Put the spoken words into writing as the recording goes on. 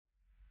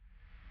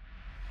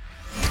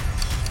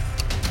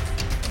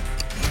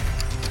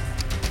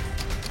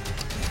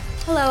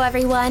Hello,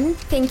 everyone.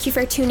 Thank you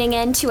for tuning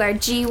in to our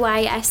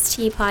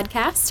GYST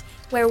podcast,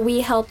 where we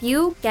help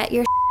you get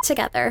your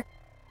together.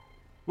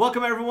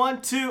 Welcome,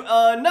 everyone, to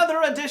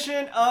another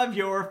edition of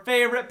your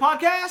favorite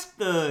podcast,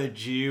 the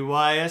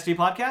GYST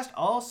podcast,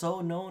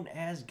 also known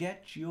as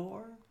Get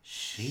Your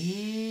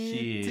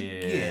Shit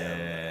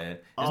Together.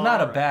 It's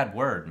not a bad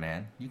word,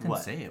 man. You can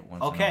say it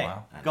once in a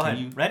while. Go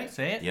ahead. Ready?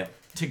 Say it? Yep.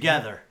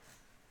 Together.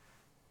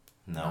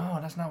 No. No,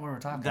 that's not what we're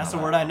talking about. That's the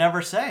word I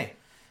never say.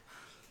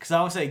 Because I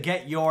always say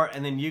get your,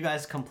 and then you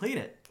guys complete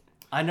it.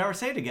 I never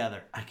say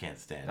together. I can't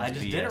stand it. I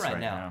just did it right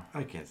now.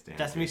 I can't stand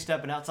That's it. me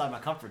stepping outside my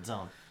comfort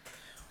zone.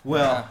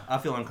 Well, I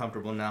feel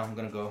uncomfortable now. I'm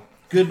going to go.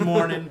 good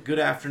morning, good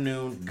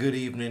afternoon, good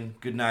evening,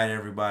 good night,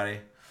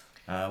 everybody.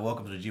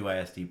 Welcome to the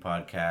GYSD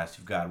podcast.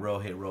 You've got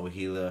Rohit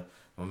Rohila,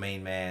 my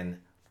main man,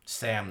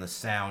 Sam the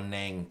Sound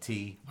Nang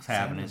T. What's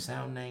happening? Sam the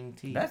Sound Nang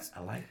T. That's- I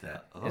like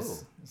that.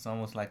 It's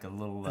almost like a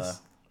little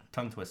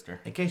tongue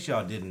twister. In case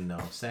y'all didn't know,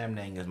 Sam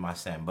Nang is my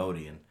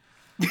Sambodian.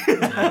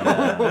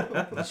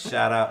 And,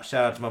 shout out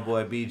to my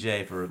boy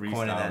BJ for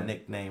coining that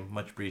nickname.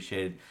 Much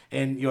appreciated.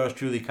 And yours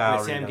truly, Kyle.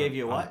 Wait, Sam Reed, gave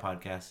you on what? the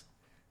podcast.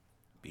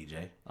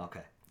 BJ.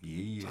 Okay.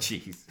 Yeah.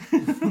 Jeez.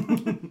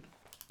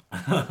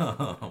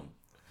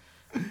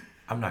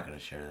 I'm not going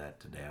to share that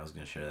today. I was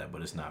going to share that,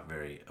 but it's not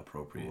very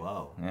appropriate.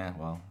 Whoa. Yeah,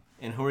 well.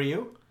 And who are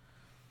you?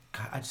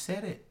 I just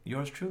said it.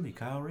 Yours truly,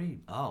 Kyle Reed.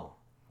 Oh.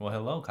 Well,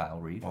 hello, Kyle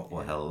Reed.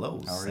 Well,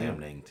 hello, How are Sam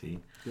you? Nang T.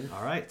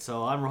 All right.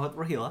 So I'm Rohit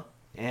Rohila.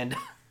 And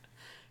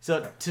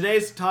so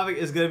today's topic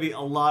is going to be a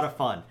lot of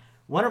fun.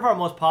 One of our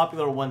most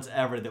popular ones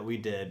ever that we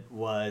did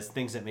was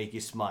things that make you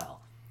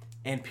smile.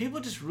 And people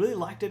just really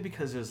liked it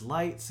because it was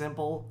light,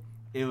 simple.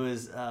 It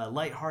was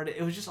lighthearted.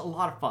 It was just a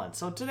lot of fun.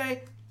 So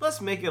today, let's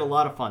make it a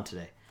lot of fun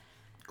today.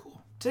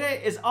 Cool. Today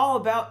is all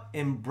about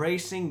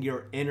embracing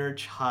your inner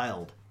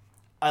child.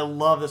 I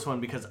love this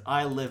one because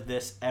I live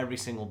this every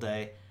single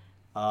day.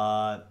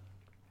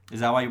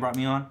 Is that why you brought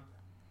me on?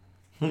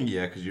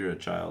 Yeah, because you're a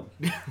child.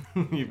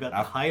 You've got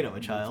the height of a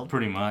child.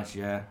 Pretty much,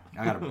 yeah.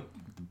 I got the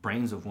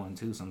brains of one,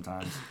 too,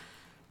 sometimes.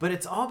 But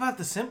it's all about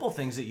the simple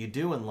things that you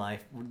do in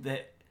life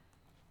that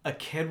a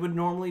kid would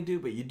normally do,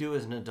 but you do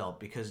as an adult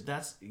because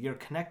you're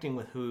connecting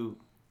with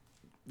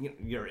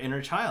your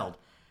inner child.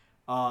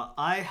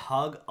 I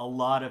hug a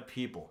lot of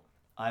people.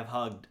 I've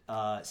hugged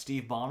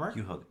Steve Ballmer.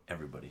 You hug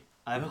everybody.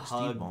 I've You hug Steve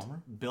hugged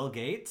Ballmer? Bill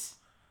Gates,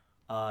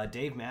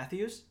 Dave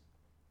Matthews,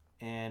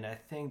 and I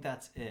think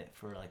that's it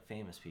for like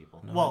famous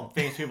people. Well,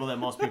 famous people that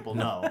most people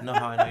know. Know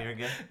how I know you're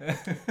gay?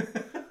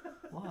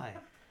 Why?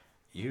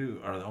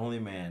 You are the only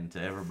man to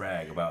ever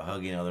brag about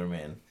hugging other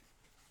men.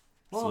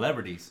 Well,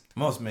 Celebrities.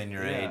 Most men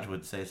your Yeah. age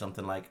would say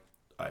something like,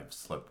 I've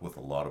slept with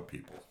a lot of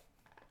people.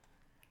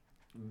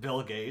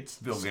 Bill Gates,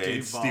 Steve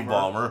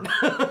Ballmer.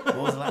 What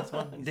was the last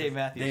one? Dave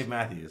Matthews. Dave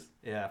Matthews.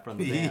 Yeah, from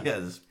the He band.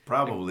 has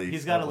probably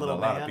He's got a slept with little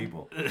lot band. of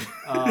people.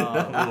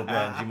 Little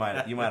bands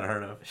you might have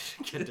heard of.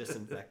 Get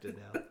disinfected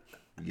now.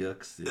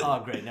 Yucks. Oh,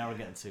 great. Now we're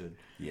getting sued.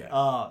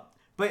 Yeah.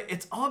 But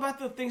it's all about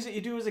the things that you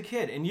do as a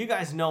kid. And you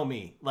guys know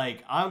me.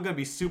 Like, I'm going to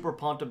be super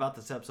pumped about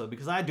this episode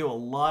because I do a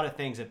lot of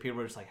things that people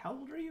are just like, how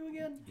old are you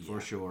again? For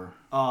sure.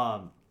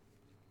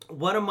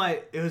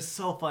 It was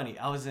so funny.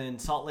 I was in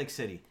Salt Lake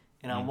City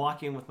and I'm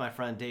walking with my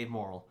friend Dave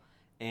Morrill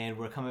and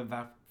we're coming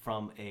back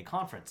from a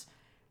conference.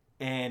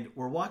 And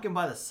we're walking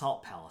by the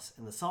Salt Palace,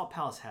 and the Salt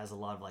Palace has a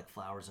lot of like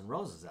flowers and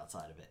roses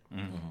outside of it.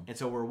 Mm-hmm. And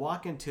so we're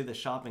walking to the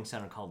shopping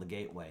center called the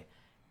Gateway,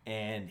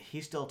 and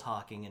he's still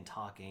talking,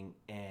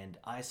 and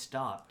I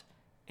stopped,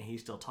 and he's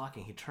still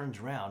talking. He turns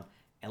around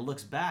and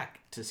looks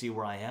back to see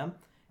where I am,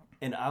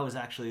 and I was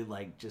actually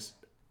like just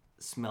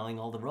smelling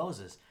all the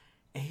roses,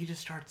 and he just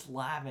starts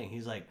laughing.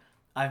 He's like,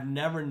 I've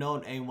never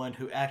known anyone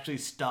who actually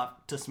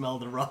stopped to smell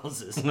the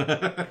roses.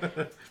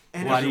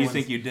 And Why do you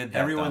think you did that,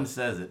 Everyone though?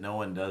 says it. No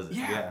one does it.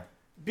 Yeah.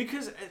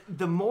 Because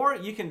the more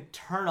you can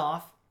turn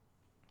off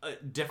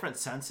different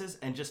senses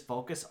and just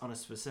focus on a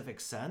specific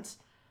sense,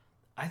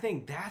 I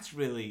think that's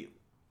really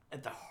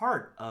at the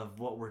heart of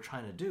what we're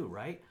trying to do,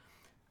 right?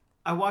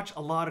 I watch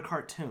a lot of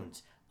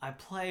cartoons. I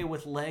play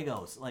with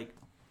Legos. Like,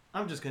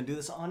 I'm just going to do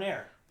this on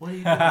air. What are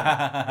you doing?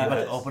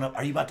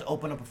 Are you about to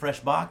open up a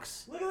fresh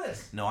box? Look at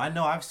this. No, I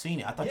know. I've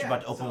seen it. I thought you were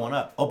about to open one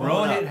up. Open Rohit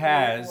one up.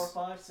 has 4,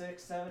 5,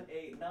 6, 7,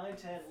 8, 9,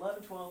 10,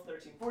 11, 12,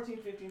 13, 14,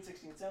 15,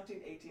 16,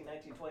 17, 18,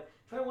 19, 20,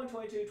 21,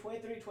 22,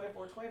 23,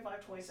 24,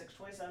 25, 26,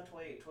 27,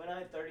 28,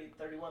 29, 30,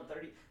 31,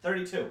 30,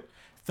 32.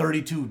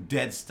 32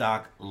 dead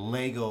stock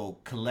Lego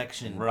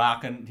collection.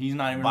 Rocking. He's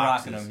not even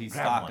Boxes. rocking them. He's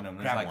Grab stocking one. them.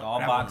 Grab It's like one. all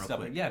Grab one boxed real up.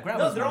 quick. Yeah, grab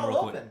No, us they're one all real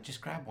open. quick. Just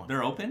grab one.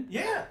 They're open?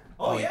 Yeah.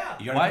 Oh, yeah.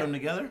 You already What? put them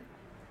together?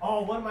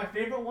 Oh, one of my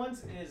favorite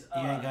ones is...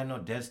 You ain't got no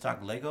dead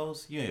stock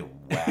Legos? You ain't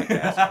whack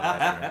ass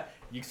collector.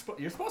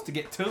 You're supposed to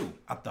get two.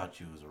 I thought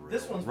you was a real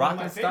This one's one of Rock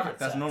my and favorite stock.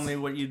 That's sets. normally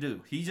what you do.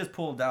 He just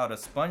pulled out a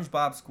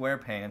SpongeBob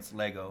SquarePants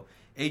Lego,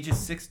 ages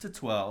 6 to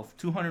 12,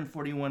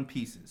 241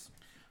 pieces.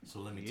 So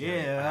let me tell you,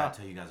 I gotta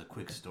tell you guys a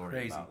quick story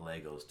Crazy. about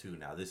Legos too.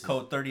 Now this is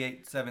Code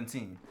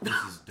 3817. this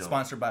is dope.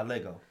 Sponsored by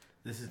Lego.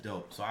 This is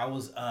dope. So I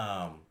was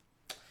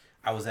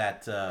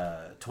at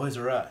Toys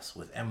R Us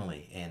with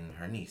Emily and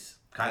her niece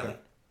Kylie.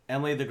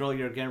 Emily, the girl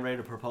you're getting ready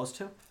to propose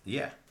to?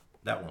 Yeah,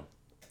 that one.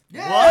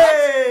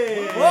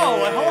 What?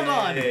 Whoa, hold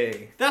on.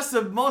 That's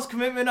the most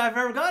commitment I've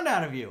ever gotten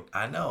out of you.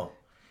 I know.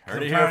 Heard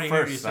I'm it tired here of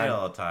hearing you first, say it son.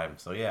 all the time.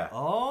 So yeah.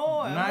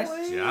 Oh, Nice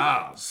Emily.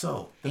 job.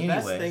 So The anyway,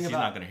 best thing She's about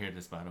not gonna hear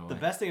this, by the way. the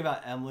best thing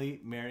about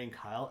Emily marrying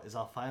Kyle is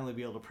I'll finally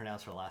be able to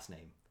pronounce her last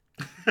name.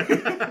 Right?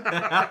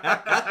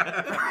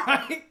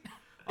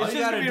 All It's you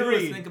just gotta gonna be do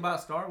Reed. is think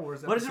about Star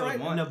Wars. What is it, right?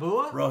 Episode 1.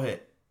 Naboo? Rohit,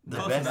 the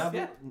Close best, enough,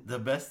 yeah. the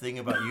best thing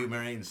about you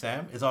marrying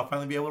Sam is I'll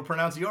finally be able to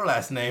pronounce your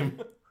last name.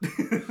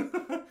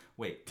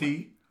 Wait,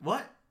 T.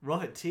 What?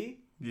 Rohit T?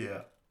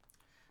 Yeah.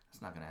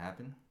 it's not gonna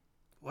happen.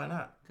 Why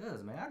not?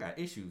 Cause man, I got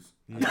issues.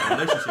 I got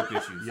relationship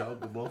issues. Y'all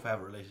both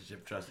have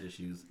relationship trust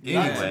issues. Not to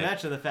Anyway,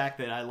 mention the fact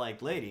that I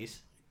like ladies.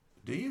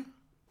 do you?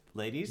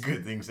 Ladies?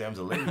 Good thing Sam's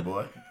a lady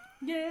boy.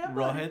 Yeah.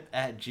 Rohit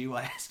at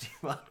GYST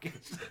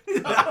Podcast.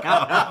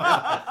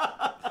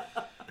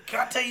 Can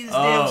I tell you this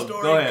Oh, damn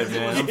story? go ahead, 'Cause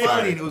man. It I'm was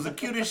funny. sorry. It was the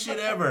cutest shit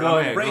ever. Go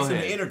I'm ahead, go embracing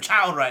ahead. the inner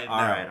child right now.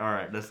 All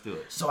right, let's do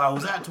it. So I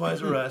was at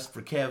Toys R Us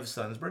for Kev's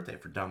son's birthday,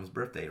 for Dom's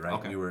birthday, right?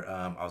 Okay. We were.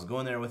 I was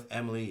going there with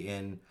Emily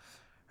and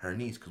her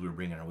niece because we were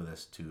bringing her with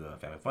us to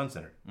Family Fun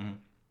Center. Mm-hmm.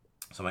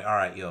 So I'm like, all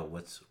right, yo,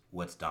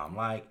 what's Dom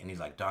like? And he's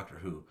like, Doctor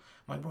Who.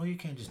 I'm like, bro, you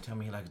can't just tell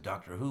me he likes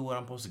Doctor Who. What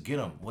I'm supposed to get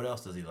him? What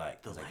else does he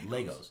like? He's like,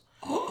 Legos.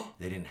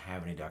 They didn't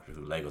have any Doctor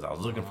Who Legos. I was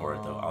looking for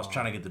it though. I was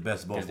trying to get the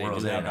best of both 'Cause they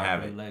worlds. do They have didn't have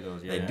Doctor it. Who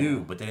Legos, They yeah. do,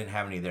 but they didn't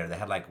have any there. They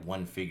had like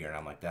one figure, and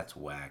I'm like, that's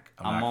whack.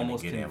 I'm I'm not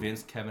almost gonna get him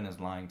convinced Kevin is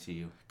lying to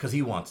you. because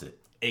he wants it.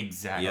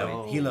 Exactly.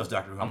 Yeah, he loves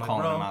Doctor Who. I'm like,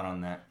 calling bro, him out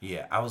on that.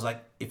 Yeah, I was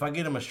like, if I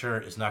get him a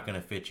shirt, it's not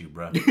gonna fit you,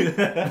 bro.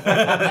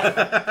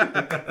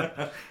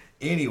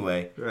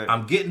 Anyway, Right.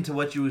 I'm getting to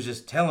what you was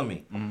just telling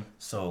me.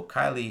 So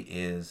Kylie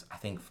is, I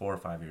think, 4 or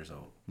 5 years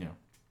old, Yeah.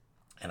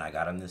 and I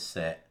got him this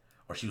set,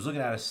 or she was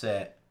looking at a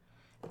set.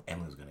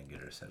 Emily was gonna get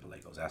her a set of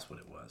Legos. That's what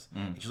it was.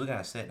 And she was looking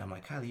at a set, and I'm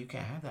like, Kylie, you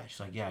can't have that. She's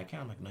like, yeah, I can.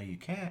 I'm like, no, you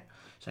can't.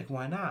 She's like,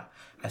 why not?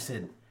 I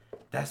said,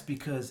 that's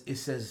because it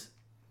says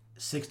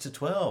 6 to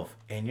 12,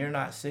 and you're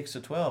not 6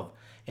 to 12.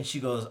 And she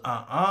goes,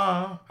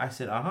 I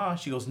said,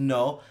 She goes,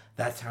 no,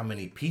 that's how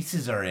many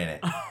pieces are in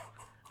it.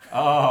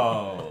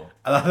 Oh.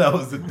 I thought that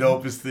was the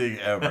dopest thing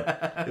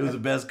ever. It was the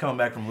best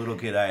comeback from little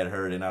kid I had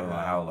heard in I don't know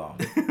how long.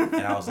 And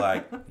I I was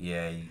like,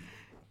 yeah,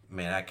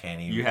 man, I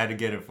can't even. You had to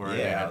get it for her.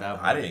 Yeah, at that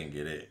point. I didn't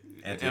get it.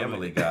 Auntie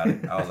Emily got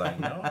it. I was like,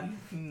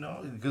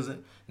 no, because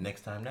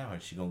next time now,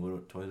 she gonna go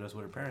to Toys R Us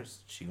with her parents.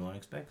 She gonna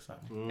expect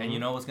something. And you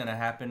know what's gonna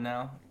happen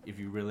now? If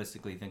you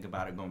realistically think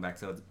about it, going back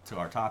to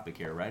our topic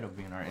here, right, of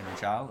being our inner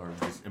child or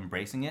just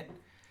embracing it.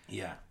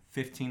 Yeah,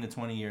 15 to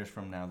 20 years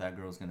from now, that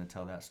girl's gonna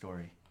tell that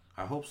story.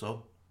 I hope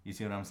so. You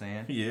see what I'm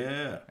saying?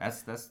 Yeah.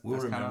 That's We'll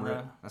kind remember of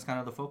it. that's kind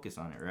of the focus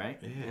on it, right?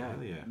 Yeah,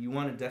 hell yeah. You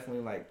want to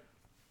definitely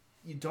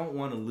you don't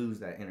want to lose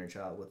that inner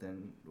child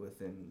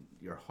within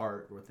your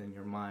heart, within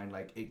your mind.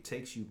 Like it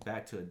takes you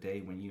back to a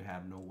day when you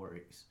have no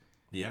worries.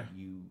 Yeah.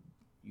 You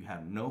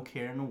have no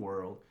care in the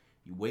world.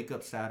 You wake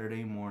up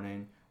Saturday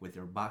morning with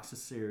your box of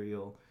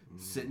cereal,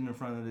 sitting in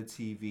front of the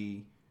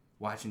TV,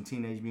 watching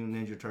Teenage Mutant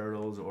Ninja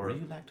Turtles. Or Were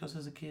you lactose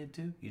as a kid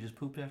too? You just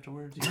pooped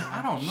afterwards?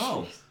 I don't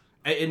know.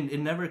 It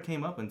never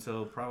came up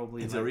until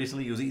probably Until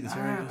recently, you was eating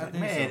cereal. I Like,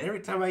 think man, so. every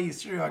time I eat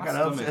cereal, I My got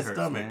an upset hurts,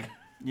 stomach. man.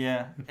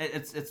 Yeah,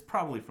 it's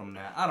probably from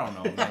that. I don't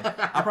know, man.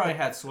 I probably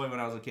had soy when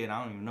I was a kid.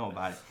 I don't even know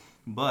about it,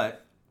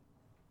 but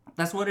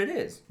that's what it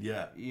is.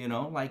 Yeah. You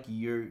know, like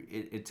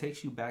it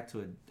takes you back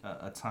to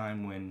a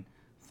time when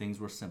things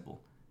were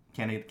simple.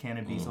 Can it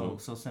be so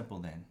simple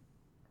then,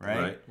 right?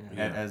 Right.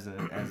 Yeah. As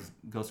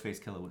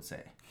Ghostface Killer would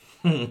say,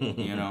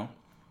 you know.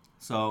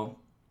 So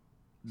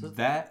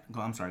that.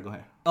 I'm sorry. Go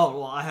ahead. Oh,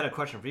 well, I had a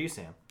question for you,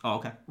 Sam. Oh,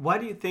 okay. Why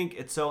do you think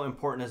it's so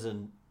important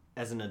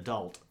as an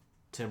adult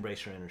to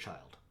embrace your inner child?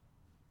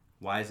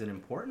 Why is it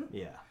important?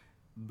 Yeah.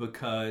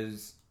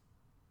 Because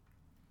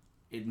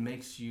it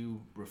makes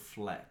you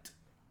reflect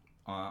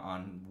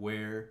on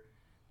where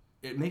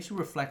it makes you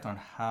reflect on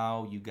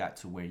how you got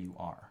to where you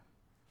are,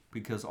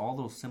 because all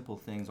those simple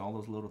things, all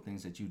those little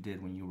things that you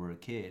did when you were a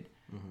kid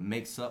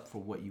makes up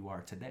for what you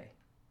are today.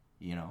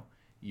 You know,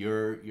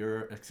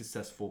 you're a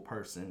successful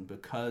person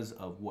because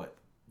of what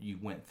you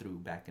went through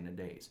back in the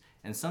days.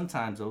 And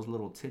sometimes those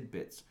little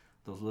tidbits,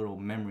 those little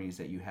memories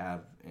that you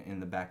have in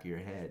the back of your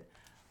head,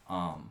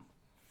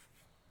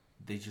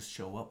 they just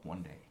show up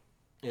one day,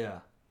 Yeah.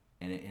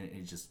 and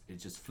it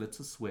just flips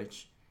a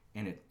switch,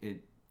 and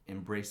it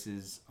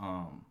embraces,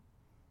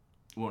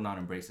 well, not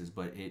embraces,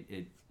 but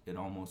it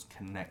almost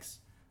connects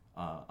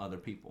other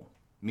people.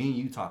 Me and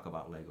you talk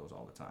about Legos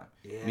all the time.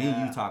 Yeah. Me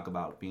and you talk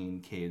about being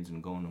kids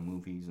and going to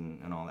movies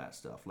and all that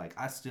stuff. Like,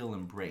 I still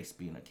embrace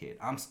being a kid.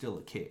 I'm still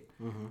a kid.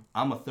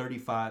 I'm a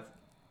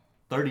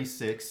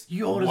 36.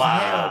 You old as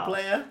hell,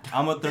 player.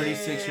 I'm a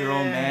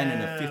 36-year-old man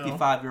in a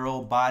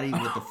 55-year-old body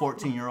with a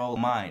 14-year-old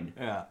mind.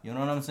 Yeah. You know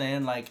what I'm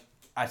saying? Like,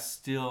 I'm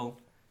still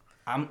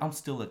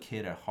a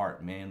kid at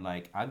heart, man.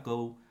 Like, I'll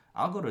go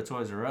to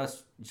Toys R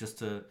Us just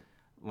to,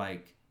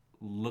 like,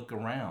 look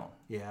around.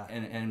 Yeah.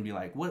 And be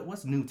like,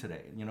 what's new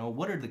today? You know,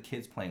 what are the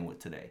kids playing with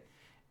today?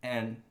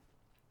 And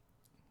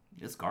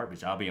it's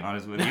garbage. I'll be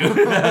honest with you.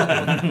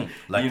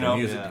 Like You the know?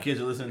 music the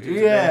kids are listening to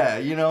today. Yeah,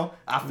 you know,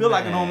 I feel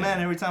like an old Man.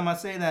 man every time I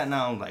say that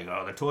now. I'm like,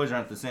 oh, the toys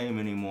aren't the same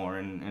anymore,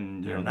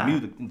 and you They're know,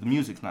 not. the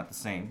music's not the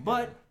same.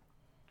 But,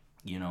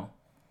 you know,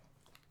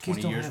 Kids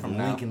 20 don't years have from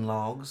now, Lincoln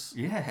Logs.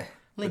 yeah,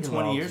 but Lincoln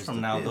 20 Logs years is from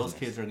the now, those business.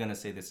 kids are gonna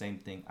say the same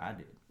thing I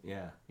did.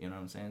 Yeah. You know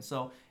what I'm saying?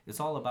 So it's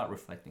all about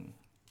reflecting.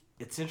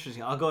 It's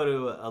interesting. I'll go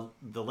to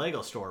the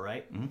Lego store,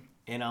 right? Mm-hmm.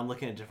 And I'm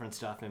looking at different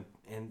stuff,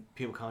 and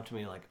people come to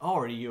me like, "Oh,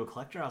 are you a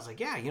collector?" I was like,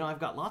 "Yeah, you know, I've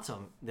got lots of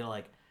them." They're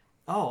like,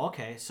 "Oh,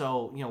 okay.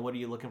 So, you know, what are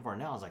you looking for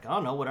now?" I was like, "I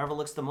don't know, whatever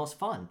looks the most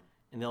fun."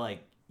 And they're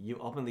like, "You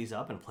open these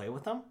up and play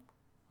with them?"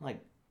 I'm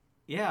like,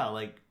 "Yeah,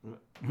 like,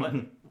 what?"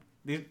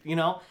 These, you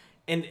know.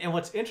 And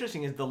what's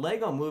interesting is the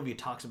Lego movie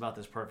talks about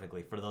this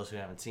perfectly for those who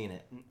haven't seen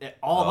it.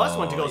 All of us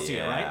went to go see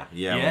it, right?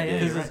 Yeah, Yeah, we yeah, did.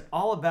 Because it's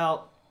all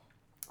about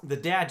the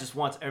dad just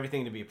wants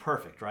everything to be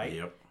perfect, right?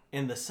 Yep.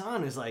 And the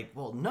son is like,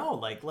 well, no,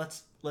 like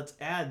let's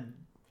add,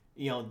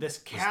 you know, this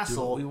do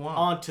castle what we want.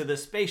 onto the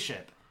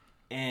spaceship,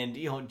 and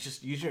you know,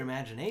 just use your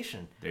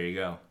imagination. There you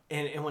go.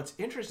 And what's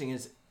interesting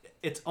is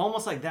it's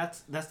almost like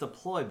that's the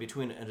ploy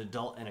between an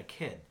adult and a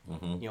kid.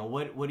 Mm-hmm. You know,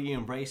 what are you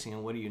embracing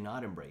and what are you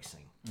not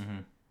embracing?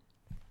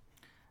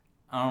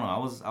 I don't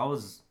know.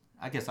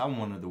 I guess I'm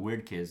one of the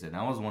weird kids, and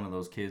I was one of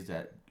those kids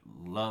that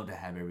love to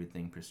have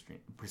everything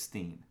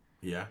pristine.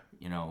 Yeah.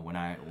 You know, when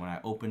I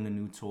open a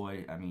new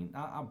toy, I mean,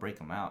 I'll break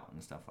them out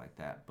and stuff like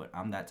that. But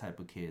I'm that type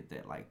of kid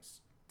that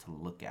likes to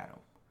look at them.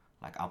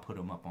 Like, I'll put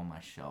them up on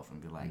my shelf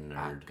and be like, I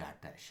Nerd. got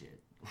that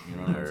shit. You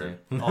know what I'm saying?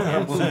 Oh,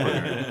 I'm super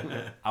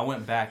nerd. I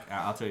went back.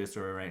 I'll tell you a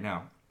story right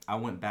now. I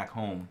went back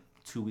home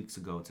 2 weeks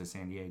ago to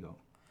San Diego.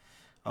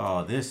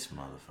 Oh, this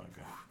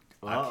motherfucker.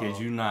 I kid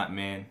you not,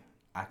 man.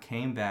 I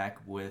came back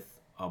with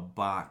a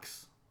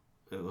box.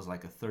 It was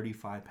like a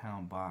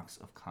 35-pound box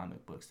of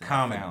comic books. That I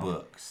Comic found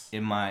books.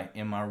 in my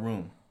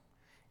room,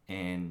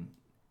 and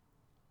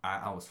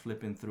I was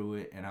flipping through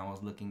it, and I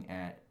was looking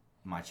at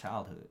my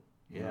childhood.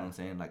 You know what I'm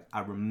saying? Like, I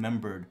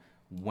remembered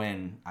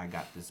when I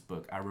got this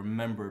book. I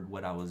remembered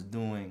what I was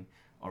doing,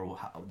 or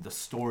how, the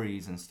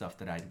stories and stuff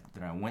that I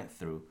went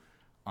through.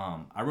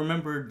 I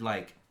remembered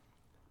like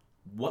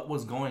what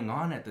was going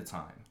on at the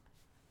time.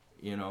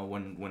 You know,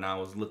 when I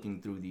was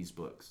looking through these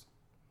books.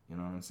 You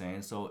know what I'm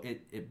saying? So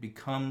it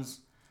becomes,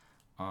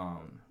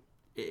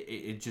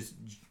 it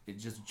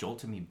just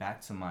jolted me back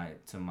to my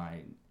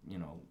you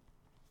know,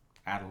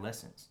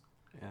 adolescence.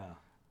 Yeah.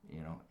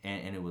 You know,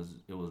 and it was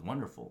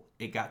wonderful.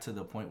 It got to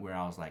the point where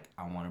I was like,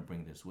 I want to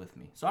bring this with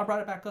me. So I brought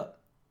it back up.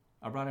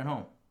 I brought it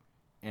home.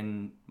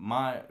 And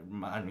my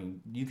I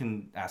mean, you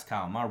can ask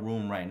Kyle. My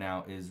room right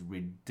now is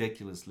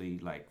ridiculously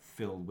like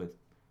filled with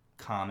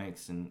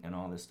comics and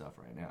all this stuff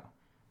right now.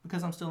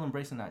 Because I'm still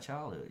embracing that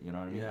childhood, you know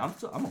what I mean? Yeah.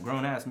 I'm a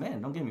grown ass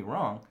man. Don't get me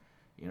wrong,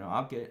 you know.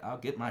 I'll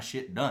get my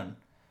shit done,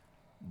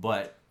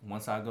 but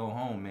once I go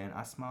home, man,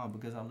 I smile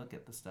because I look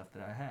at the stuff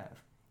that I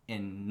have,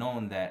 and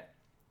knowing that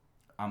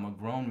I'm a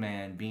grown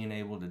man, being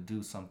able to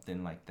do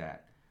something like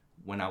that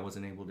when I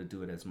wasn't able to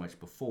do it as much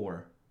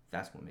before.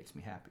 That's what makes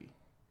me happy,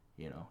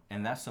 you know.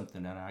 And that's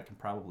something that I can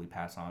probably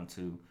pass on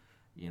to,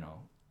 you know,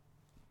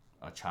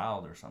 a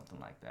child or something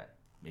like that.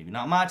 Maybe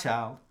not my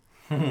child.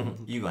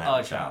 You gonna have A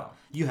a child. child.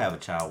 You have a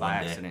child By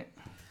one day. accident.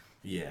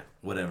 Yeah,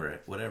 whatever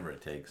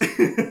it takes.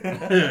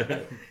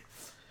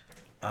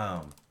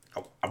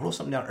 I wrote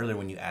something down earlier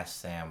when you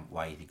asked Sam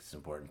why he thinks it's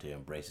important to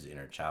embrace his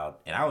inner child,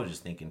 and I was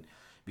just thinking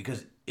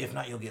because if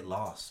not, you'll get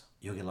lost.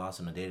 You'll get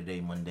lost in the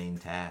day-to-day mundane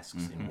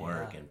tasks and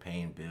work and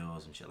paying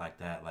bills and shit like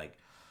that. Like,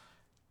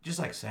 just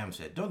like Sam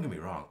said, don't get me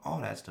wrong, all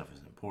that stuff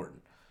is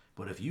important.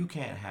 But if you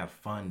can't have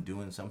fun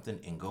doing something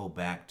and go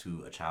back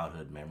to a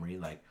childhood memory,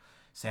 like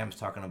Sam's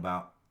talking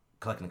about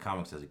collecting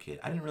comics as a kid.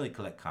 I didn't really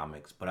collect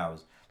comics, but I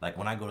was like,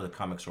 when I go to the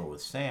comic store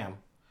with Sam,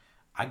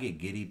 I get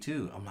giddy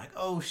too. I'm like,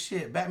 oh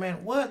shit,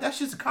 Batman, what? That's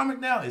just a comic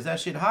now? Is that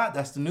shit hot?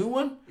 That's the new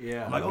one?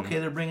 Yeah. I'm like, okay,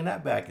 they're bringing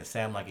that back. And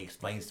Sam like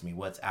explains to me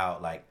what's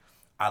out. Like,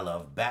 I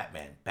love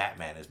Batman.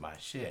 Batman is my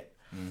shit.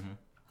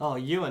 Oh,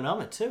 you and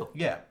Umma too.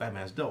 Yeah,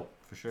 Batman's dope.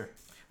 For sure.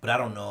 But I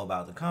don't know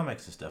about the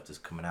comics and stuff that's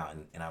coming out.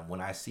 And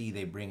when I see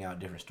they bring out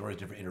different stories,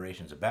 different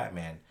iterations of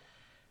Batman,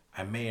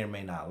 I may or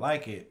may not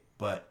like it,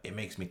 but it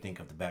makes me think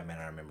of the Batman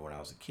I remember when I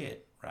was a kid,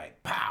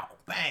 right? Pow,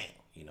 bang,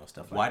 you know,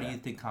 stuff like Why that. do you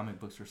think comic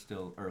books are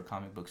still, or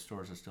comic book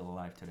stores are still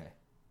alive today?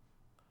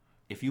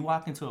 If you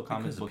walk into a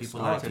comic Because the book people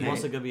store like It's today,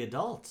 mostly gonna be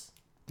adults.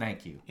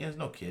 thank you. Yeah, there's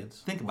no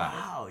kids. Think about it.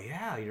 Wow.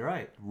 Yeah, you're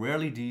right.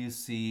 Rarely do you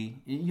see,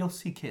 you'll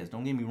see kids,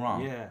 don't get me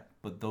wrong. Yeah.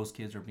 But those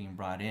kids are being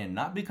brought in,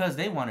 not because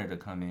they wanted to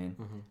come in,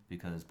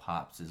 because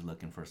Pops is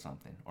looking for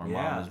something, or Yeah.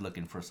 Mom is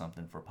looking for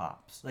something for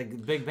Pops.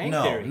 Like Big Bang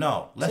No, Theory.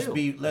 no. Let's too.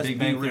 be Big be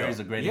Bang real. Theory is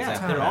a great Yeah,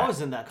 example. they're of that.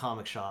 always in that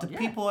comic shop. The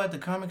people at the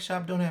comic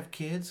shop don't have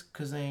kids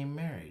because they ain't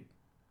married.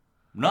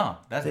 No,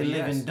 that's They BS.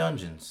 live in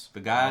dungeons.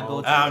 The guy I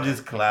go to, I'm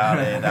just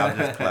clouded. I'm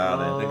just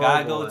clouded. the guy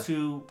I boy. go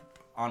to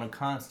on a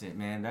constant,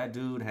 man. That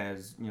dude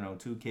has,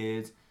 2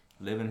 kids,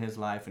 living his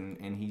life,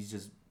 and he's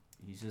just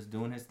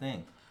doing his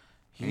thing.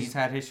 And he's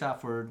had his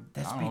shop for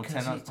That's I don't know, because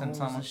 10 he owns a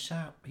summers.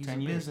 shop. He's 10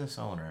 a years. business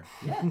owner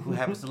who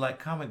happens to like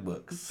comic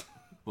books.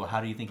 Well,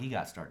 how do you think he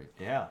got started?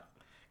 Yeah.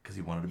 Because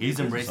he wanted to be. He's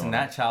a business embracing owner.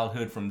 that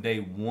childhood from day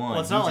one. Well,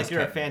 it's He not like just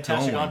you're a kept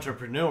fantastic going.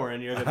 entrepreneur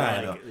and you're gonna I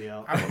be know. like, you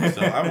know. I want to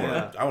sell.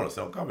 I want to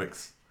sell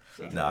comics.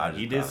 No, I just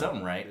He did thought-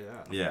 something right.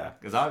 Yeah.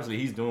 Because obviously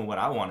he's doing what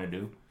I want to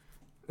do.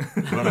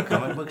 Run a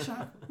comic book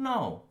shop.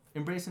 No,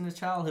 embracing his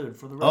childhood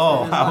for the rest Oh,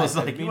 of his I life. was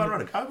like, you Being want to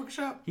run a comic book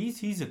shop?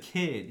 He's a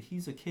kid.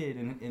 He's a kid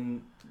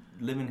and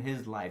living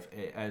his life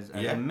as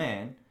Yeah. a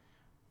man,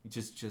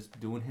 just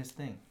doing his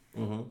thing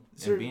Mm-hmm.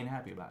 Sir- and being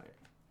happy about it.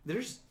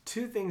 There's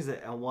two things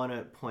that I want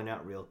to point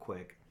out real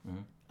quick.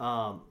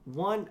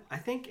 One, I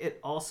think it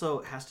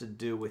also has to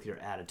do with your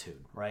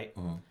attitude, right?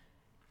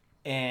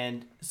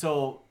 And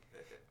so,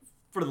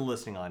 for the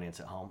listening audience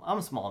at home, I'm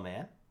a small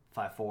man,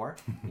 5'4",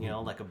 you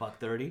know, like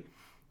 $130.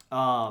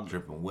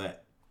 Dripping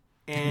wet.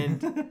 And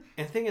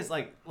the thing is,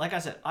 like I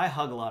said, I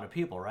hug a lot of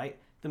people, right?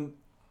 The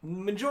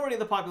majority of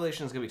the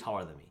population is gonna be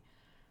taller than me.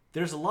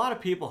 There's a lot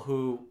of people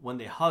who, when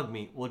they hug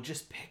me, will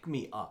just pick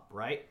me up,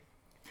 right?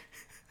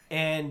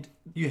 And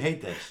You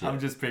hate that shit. I'm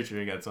just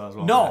picturing it, so I was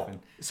no,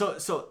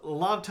 so a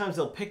lot of times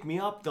they'll pick me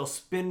up, they'll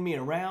spin me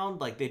around,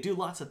 like they do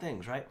lots of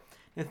things, right?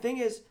 The thing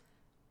is,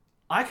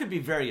 I could be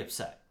very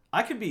upset.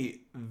 I could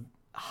be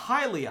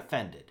highly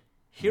offended.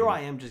 Here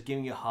I am just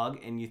giving you a hug,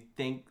 and you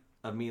think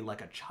of me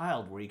like a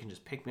child where you can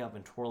just pick me up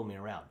and twirl me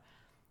around.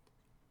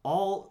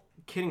 All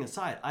kidding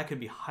aside, I could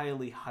be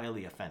highly,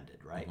 highly offended,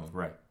 right?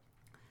 Right.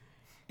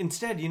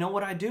 Instead, you know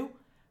what I do?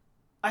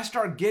 I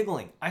start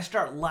giggling. I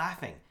start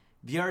laughing.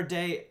 The other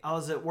day, I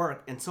was at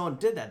work, and someone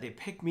did that. They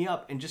picked me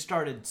up and just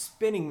started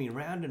spinning me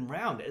round and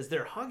round as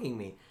they're hugging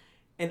me.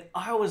 And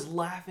I was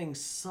laughing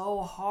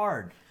so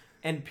hard.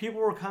 And people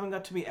were coming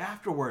up to me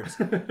afterwards,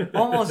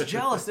 almost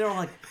jealous. They were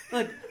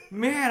like,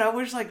 man, I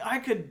wish like I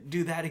could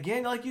do that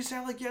again. Like, you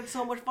sound like you had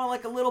so much fun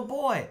like a little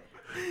boy.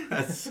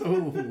 That's so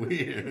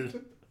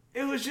weird.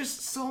 It was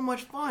just so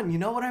much fun. You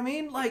know what I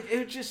mean? Like,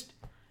 it just...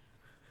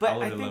 But I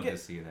would I have think loved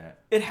to see that.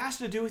 it has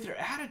to do with your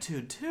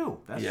attitude, too.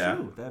 That's Yeah.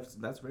 true.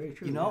 That's very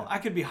true. You know, yeah. I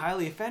could be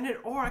highly offended,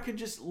 or I could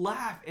just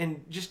laugh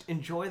and just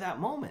enjoy that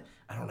moment.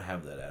 I don't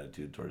have that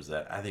attitude towards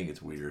that. I think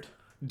it's weird.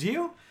 Do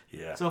you?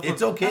 Yeah. So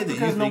it's for- okay That's that you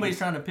because think nobody's it's,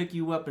 trying to pick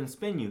you up and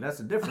spin you. That's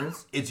the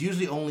difference. it's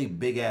usually only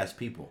big ass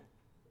people.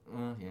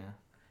 Yeah.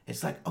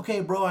 It's like,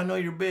 okay, bro, I know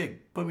you're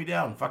big. Put me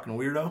down, fucking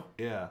weirdo.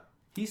 Yeah.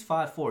 He's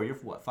 5'4". You're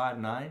what,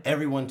 5'9"?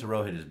 Everyone to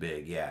Rohit is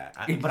big, yeah.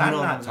 But You I'm know not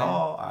what I'm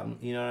tall. I'm,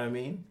 you know what I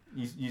mean?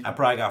 You, I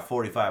probably got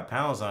 45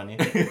 pounds on you.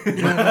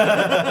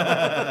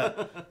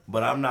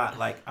 But I'm not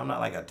like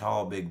a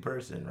tall, big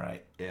person,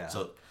 right? Yeah.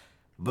 So,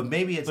 but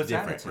maybe it's But it's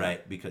different, attitude.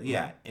 right? Because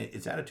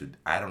it's attitude.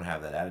 I don't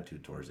have that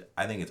attitude towards it.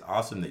 I think it's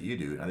awesome that you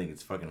do, and I think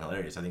it's fucking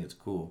hilarious. I think it's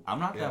cool. I'm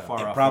not that far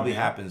off. It from probably you.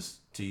 happens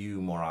to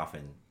you more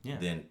often Yeah.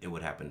 than it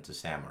would happen to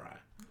Samurai.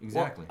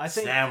 Exactly. I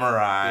think.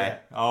 Samurai. Yeah.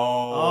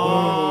 Oh,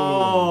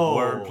 Oh.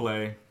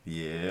 wordplay.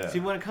 Yeah. See,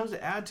 when it comes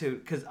to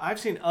attitude, because I've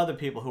seen other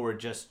people who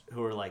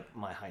are like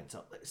my height.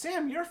 So, like,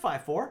 Sam, you're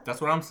 5'4".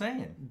 That's what I'm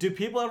saying. Do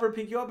people ever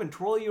pick you up and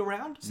twirl you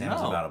around?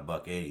 Sam's No. about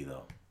 $180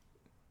 though.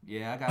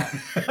 Yeah,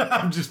 I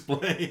I'm just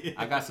playing.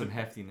 got some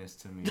heftiness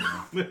to me.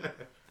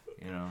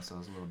 You know, so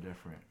it's a little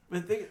different.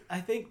 But I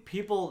think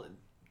people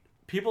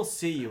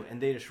see you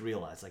and they just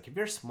realize, like, if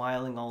you're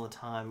smiling all the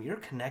time, you're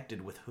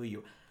connected with who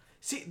you.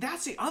 See,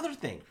 that's the other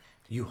thing.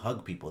 You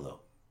hug people though,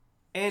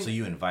 And so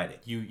you invite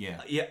it.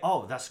 yeah.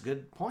 Oh, that's a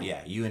good point.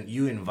 Yeah,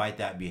 you invite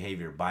that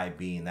behavior by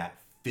being that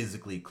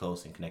physically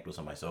close and connect with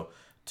somebody. So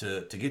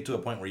to get to a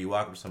point where you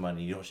walk up to somebody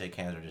and you don't shake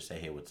hands or just say,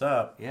 hey, what's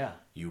up? Yeah.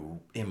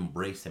 You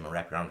embrace them and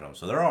wrap your arms around them.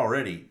 So they're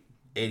already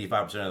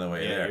 85% of the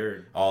way Yeah, there.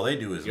 you're- All they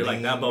do is You're like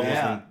lean that bubble's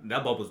Yeah.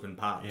 that bubble's been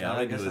popped. Yeah, all I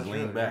they do guess is that's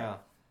lean true, back.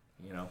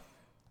 yeah. You know,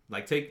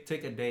 like take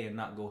a day and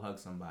not go hug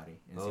somebody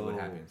and see what Oh.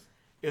 happens.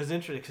 It was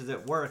interesting because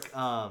at work,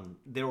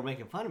 they were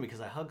making fun of me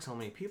because I hug so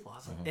many people. I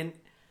was like, and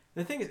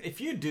the thing is, if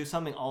you do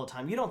something all the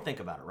time, you don't think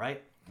about it,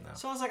 right? No.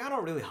 So I was like, I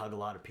don't really hug a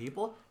lot of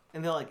people.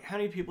 And they're like, how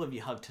many people have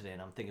you hugged today?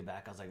 And I'm thinking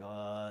back, I was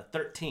like,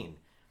 13.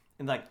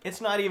 And like,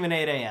 it's not even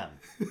 8 a.m.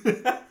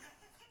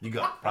 You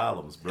got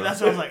problems, bro. And that's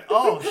when I was like,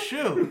 oh,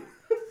 shoot.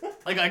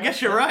 Like, I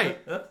guess you're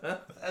right.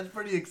 That's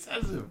pretty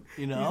excessive.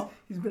 You know?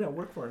 He's been at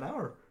work for an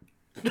hour.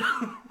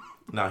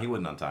 No, he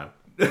wasn't on time.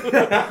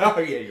 Oh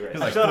yeah, you're right.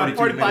 Like Showed up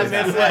 45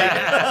 minutes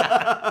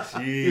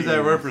late. He was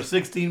at work for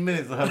 16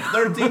 minutes to hug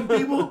 13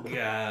 people?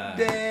 God.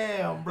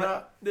 Damn,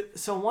 bro.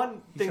 So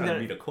one He's thing trying to that...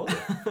 meet a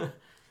quota.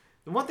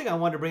 The one thing I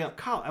wanted to bring up,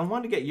 Kyle, I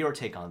wanted to get your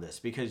take on this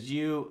because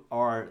you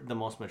are the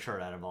most mature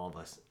out of all of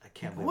us. I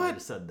can't believe I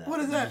just said that. What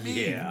does that mean?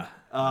 Yeah.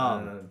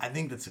 I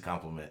think that's a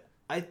compliment.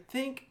 I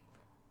think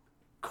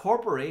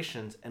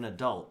corporations and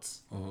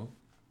adults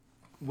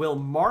will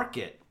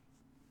market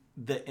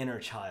the inner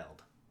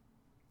child.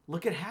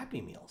 Look at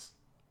Happy Meals,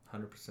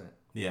 100%.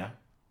 Yeah.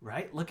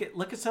 right? Look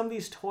at some of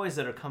these toys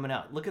that are coming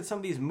out. Look at some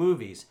of these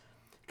movies.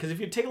 Because if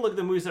you take a look at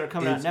the movies that are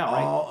coming It's out now,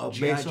 all right?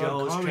 G.I. based on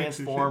Joe's, comics and shit back in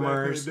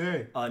Transformers, the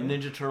day.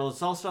 Ninja Turtles,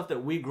 it's all stuff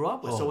that we grew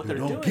up with. so what they're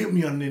don't doing... get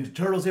me on Ninja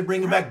Turtles. They're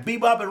bringing back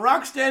Bebop and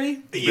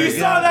Rocksteady. You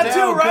saw that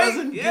too,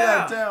 right? Get Yeah.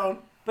 out of town.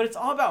 But it's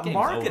all about Game's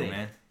marketing. over,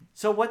 man.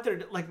 So what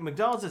they're like,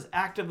 McDonald's is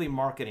actively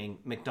marketing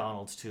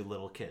McDonald's to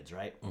little kids,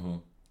 right? Mm-hmm.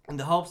 In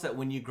the hopes that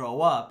when you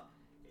grow up,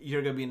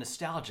 you're going to be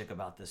nostalgic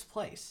about this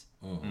place.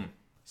 Mm-hmm.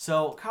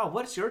 So, Kyle,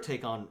 what's your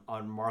take on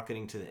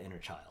marketing to the inner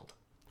child?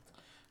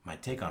 My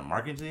take on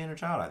marketing to the inner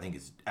child, I think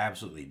it's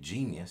absolutely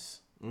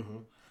genius.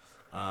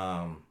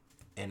 Mm-hmm.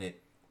 And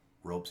it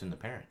ropes in the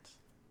parents.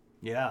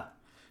 Yeah.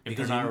 If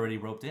they're not already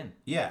roped in.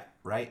 Yeah,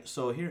 right?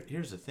 So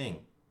here's the thing.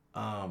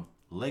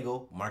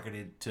 Lego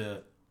marketed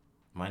to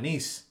my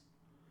niece,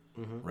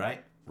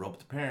 right? Roped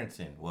the parents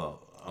in.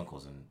 Well,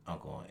 uncle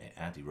and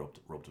auntie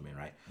roped them in,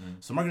 right? Mm-hmm.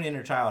 So marketing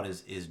inner child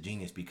is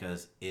genius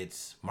because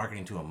it's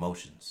marketing to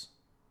emotions,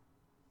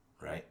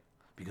 right?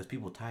 Because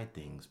people tie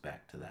things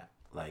back to that.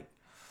 Like,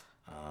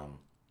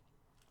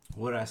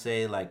 what did I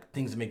say? Like,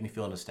 things that make me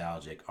feel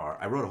nostalgic are,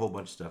 I wrote a whole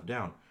bunch of stuff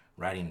down.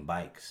 Riding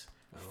bikes,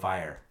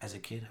 fire. As a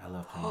kid, I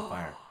loved playing with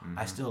fire.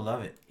 I still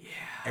love it. Yeah.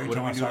 Every What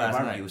time did I we do started last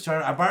barbecue,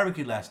 night? I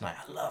barbecued last night.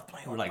 I love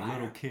playing We're with like fire.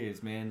 little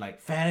kids, man. Like,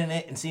 Fanning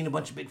it and seeing a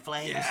bunch of big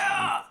flames.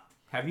 Yeah.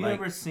 have you Like-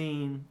 ever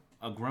seen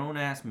a grown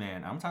ass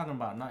man? I'm talking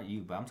about not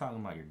you, but I'm talking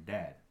about your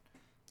dad.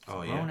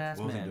 Oh, Grown yeah. ass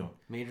What was he man. doing?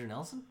 Major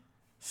Nelson?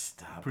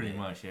 Stop Pretty it.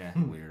 much, yeah.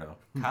 Weirdo.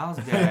 Kyle's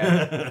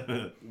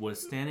dad was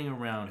standing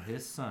around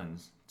his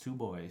sons, 2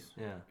 boys,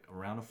 Yeah.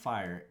 around a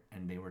fire,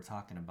 and they were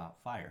talking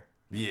about fire.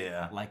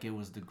 Yeah. Like it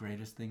was the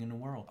greatest thing in the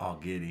world. All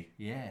giddy.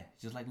 Yeah,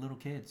 just like little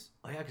kids.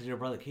 Oh, yeah, because your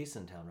brother Keith's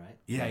in town, right?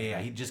 Yeah.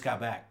 He just got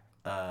back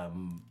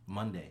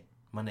Monday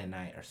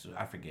night or so.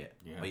 I forget.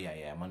 Yeah. But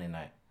yeah, Monday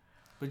night.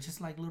 But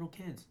just like little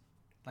kids.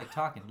 Like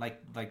talking.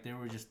 Like there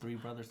were just 3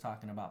 brothers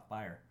talking about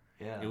fire.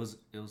 Yeah. It was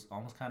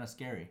almost kind of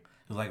scary.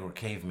 It was like we're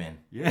cavemen.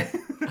 Yeah.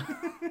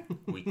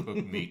 We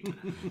cook meat.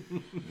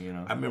 You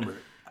know. I remember.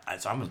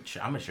 So I'm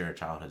gonna share a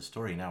childhood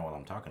story now while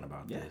I'm talking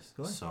about this.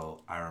 go ahead.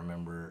 So I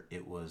remember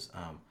it was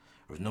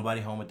there was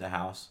nobody home at the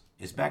house.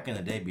 It's back in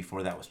the day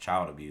before that was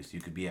child abuse. You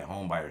could be at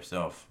home by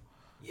yourself.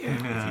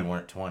 If you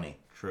weren't 20.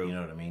 True. You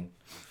know what I mean?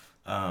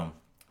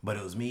 But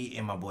it was me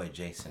and my boy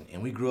Jason,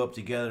 and we grew up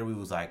together. We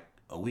was like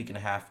a week and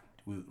a half.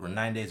 We were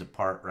 9 days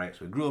apart, right?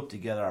 So we grew up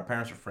together. Our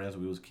parents were friends.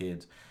 We was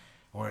kids.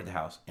 And we're at the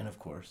house, and of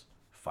course,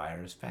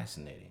 fire is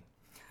fascinating,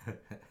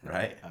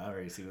 right? I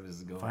already see where this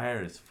is going.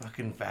 Fire is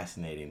fucking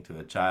fascinating to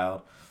a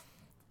child.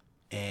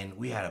 And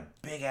we had a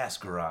big ass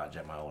garage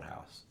at my old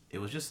house. It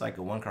was just like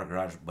a 1-car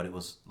garage, but it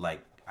was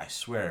like, I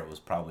swear it was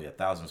probably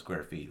 1,000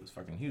 square feet. It was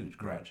fucking huge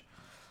garage.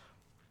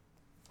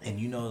 And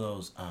you know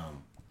those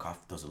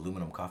those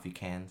aluminum coffee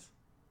cans?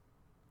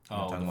 You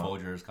know Oh, what the I'm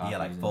talking Folgers about? coffee. Yeah,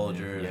 like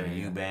Folgers or yeah.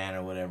 U-Ban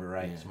or whatever,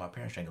 right? Yeah. So my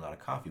parents drank a lot of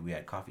coffee. We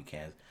had coffee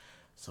cans.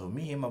 So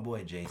me and my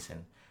boy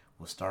Jason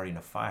was starting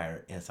a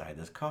fire inside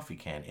this coffee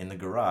can in the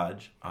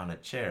garage on a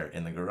chair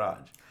in the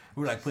garage.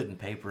 We were like putting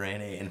paper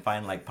in it and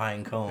finding like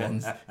pine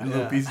cones and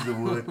little pieces of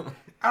wood.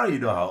 I don't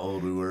even know how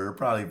old we were.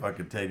 Probably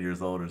fucking 10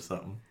 years old or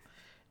something.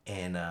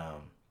 And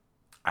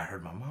I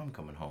heard my mom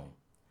coming home.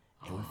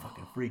 And we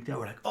fucking freaked out.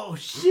 We're like, oh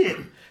shit!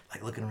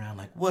 Like looking around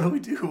like, what do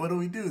we do? What do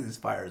we do? This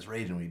fire is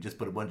raging. We just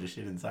put a bunch of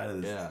shit inside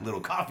of this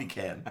little coffee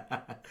can.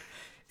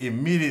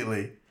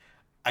 Immediately,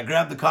 I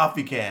grabbed the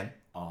coffee can,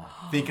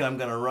 thinking I'm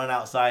gonna run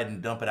outside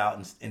and dump it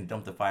out and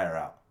dump the fire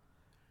out.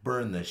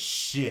 Burn the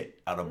shit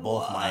out of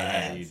both my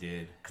hands. You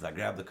did. Because I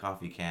grabbed the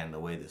coffee can the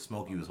way that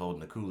Smokey was holding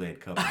the Kool-Aid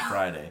cup on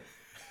Friday.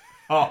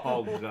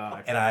 Oh,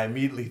 God. And I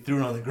immediately threw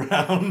it on the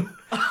ground.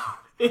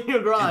 In your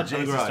And garage.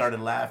 Jason started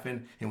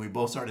laughing, and we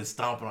both started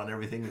stomping on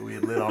everything that we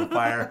had lit on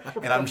fire.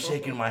 And I'm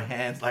shaking my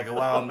hands like a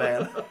wild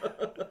man.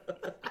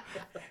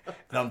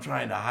 And I'm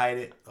trying to hide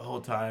it the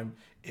whole time.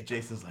 And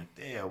Jason's like,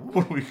 damn,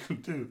 what are we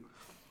going to do?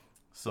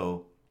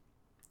 So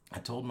I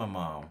told my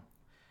mom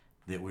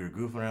that we were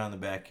goofing around in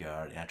the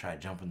backyard, and I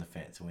tried jumping the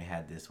fence. And we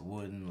had this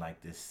wooden,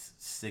 like this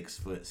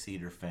 6-foot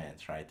cedar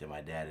fence, right, that my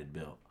dad had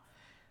built.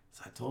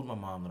 So I told my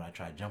mom that I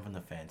tried jumping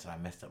the fence, and I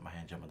messed up my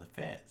hand jumping the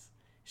fence.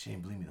 She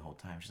didn't believe me the whole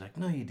time. She's like,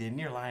 no, you didn't.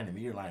 You're lying to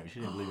me. You're lying to me. She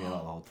didn't believe me at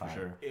all the whole time.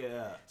 Sure.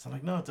 Yeah. So I'm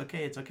like, no, it's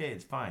okay. It's okay.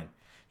 It's fine.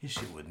 His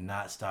shit would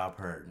not stop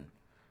hurting.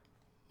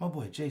 My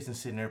boy Jason's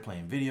sitting there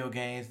playing video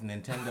games and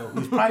Nintendo. He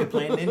was probably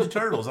playing Ninja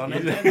Turtles on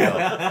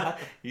Nintendo.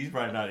 He's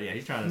probably not. Yeah,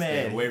 he's trying to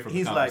Man, stay away from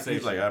he's the like,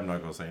 conversation. I'm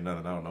not gonna say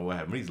nothing. I don't know what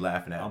happened. He's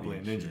laughing at I'm me.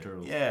 playing and Ninja shit.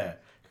 Turtles. Yeah,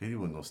 because he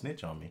wasn't gonna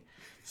snitch on me.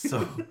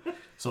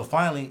 So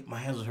finally, my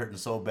hands was hurting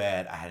so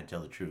bad, I had to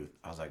tell the truth.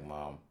 I was like,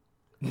 Mom,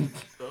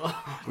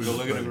 we go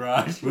look in the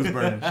garage. we was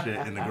burning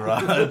shit in the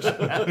garage.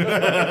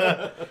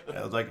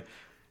 I was like,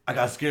 I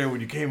got scared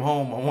when you came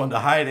home. I wanted to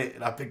hide it,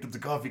 and I picked up the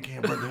coffee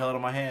can, burnt the hell out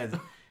of my hands.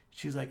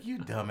 She was like, you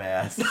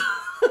dumbass.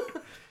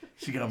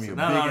 She got me a big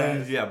Not only ass.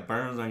 does you have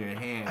burns on your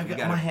hands, I you got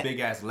got my a hand- big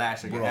ass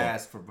lash on your Bro.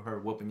 ass for her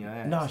whooping your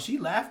ass. No, she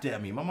laughed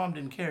at me. My mom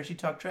didn't care. She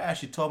talked trash.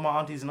 She told my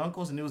aunties and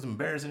uncles, and it was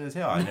embarrassing as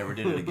hell. I never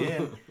did it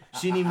again.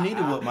 She didn't even need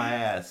to whoop my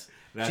ass.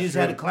 That's She just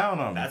true. had to clown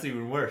on me. That's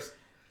even worse.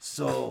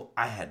 So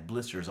I had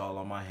blisters all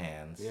on my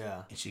hands.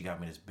 Yeah. And she got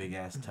me this big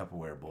ass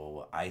Tupperware bowl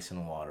with ice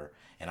and water,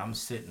 and I'm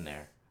sitting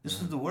there. This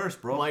is the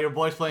worst, bro. While your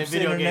boy's playing I'm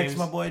sitting video there games. next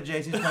to my boy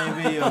Jace. He's playing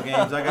video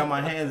games. I got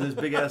my hands in this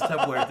big ass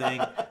Tupperware thing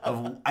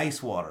of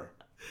ice water.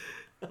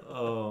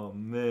 Oh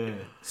man.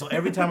 So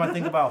every time I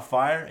think about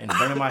fire and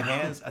burning my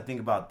hands, I think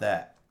about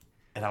that.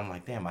 And I'm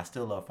like, damn, I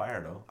still love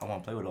fire though. I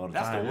want to play with it all the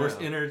That's time. the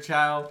worst inner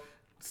child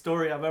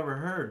story I've ever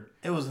heard.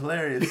 It was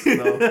hilarious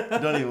though.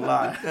 Don't even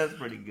lie. That's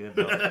pretty good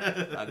though.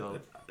 I go.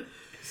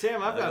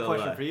 Sam, I've got a go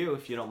question lie. for you,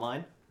 if you don't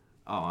mind.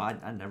 Oh, I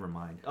never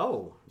mind.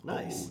 Oh,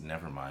 nice. Oh,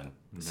 never mind.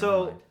 Never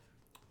So,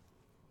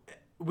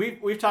 mind.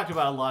 we've talked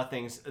about a lot of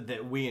things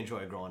that we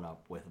enjoy growing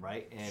up with,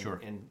 right? And, Sure.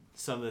 And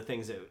some of the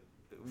things that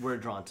we're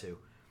drawn to.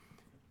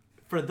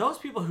 For those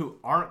people who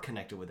aren't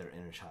connected with their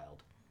inner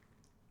child,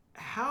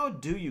 how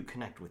do you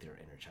connect with your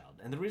inner child?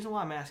 And the reason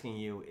why I'm asking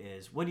you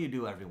is, what do you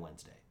do every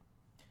Wednesday?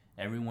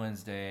 Every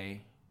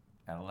Wednesday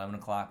at 11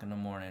 o'clock in the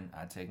morning,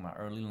 I take my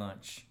early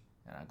lunch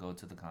and I go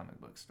to the comic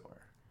book store.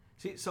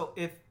 See, so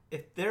if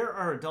there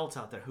are adults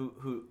out there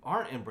who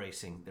aren't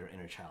embracing their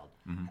inner child,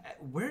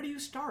 where do you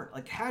start?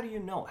 Like, how do you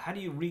know? How do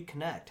you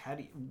reconnect?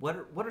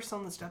 What are some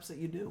of the steps that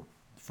you do?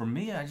 For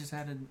me, I just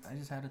had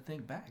to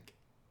think back.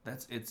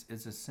 It's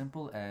as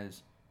simple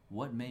as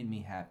what made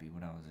me happy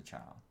when I was a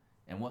child,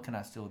 and what can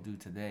I still do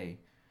today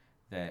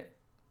that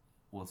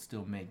will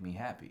still make me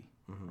happy,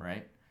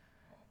 right?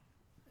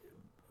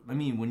 I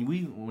mean, when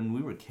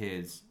we were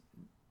kids,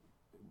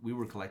 we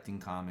were collecting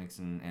comics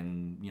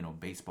and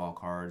baseball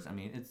cards. I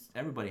mean,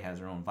 everybody has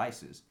their own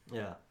vices.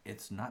 Yeah.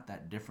 It's not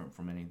that different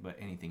from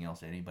anything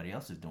else that anybody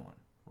else is doing,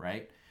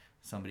 right?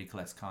 Somebody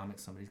collects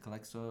comics, somebody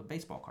collects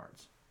baseball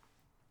cards.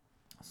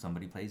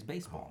 Somebody plays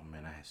baseball. Oh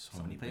man, I had so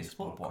Somebody many plays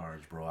baseball football.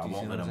 cards, bro. Do I you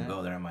won't see let what I'm them go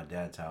saying? there at my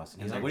dad's house.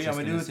 And he's They're like, "What are you just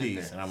gonna do gonna with sit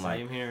these?" there. And I'm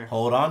Same like, here.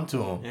 "Hold on to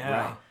them."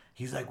 Yeah. Right.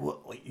 He's like,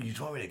 "What? You just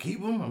want me to keep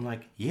them?" I'm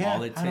like, "Yeah,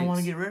 All it I don't want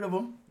to takes- get rid of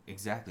them."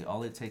 Exactly.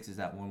 All it takes is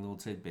that one little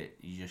tidbit.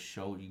 You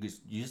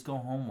just go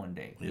home one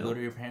day. You Yep. go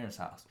to your parents'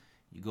 house.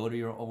 You go to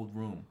your old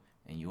room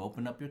and you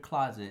open up your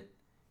closet,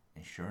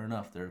 and sure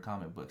enough, there are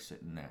comic books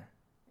sitting there,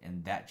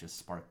 and that just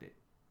sparked it.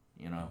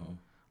 You know,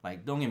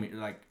 like don't get me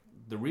like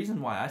the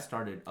reason why I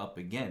started up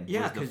again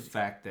Yeah, was the 'cause-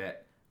 fact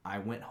that I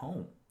went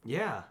home.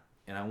 Yeah.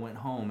 And I went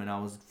home and I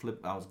was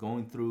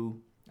going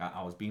through.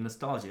 I was being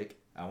nostalgic.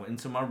 I went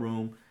into my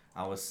room.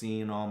 I was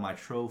seeing all my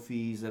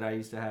trophies that I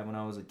used to have when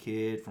I was a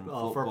kid from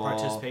football. For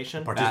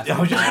participation. I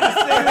was just gonna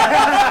say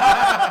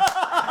that.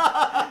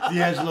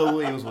 D'Angelo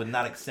Williams would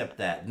not accept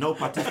that. No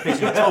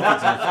participation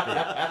tokens on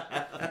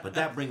spit. But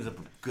that brings up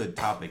a good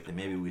topic that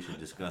maybe we should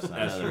discuss on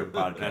another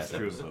podcast That's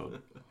true.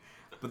 episode.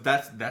 But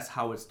that's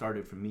how it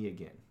started for me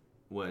again.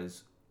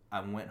 Was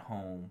I went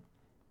home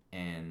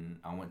and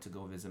I went to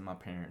go visit my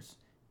parents,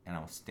 and I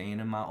was staying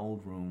in my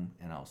old room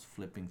and I was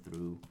flipping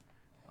through.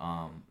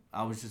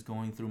 I was just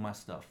going through my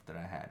stuff that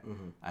I had.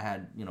 I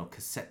had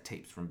cassette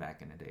tapes from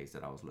back in the days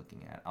that I was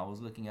looking at. I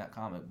was looking at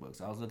comic books.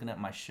 I was looking at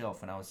my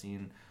shelf and I was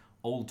seeing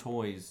old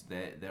toys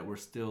that were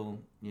still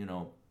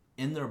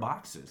in their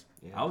boxes.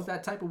 Yeah. I was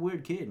that type of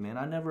weird kid, man.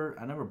 I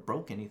never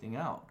broke anything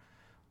out.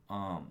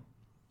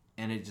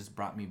 And it just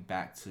brought me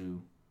back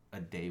to a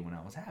day when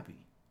I was happy.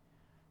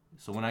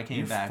 So when I came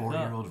You're back up,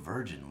 4-year-old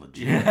virgin,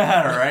 legit.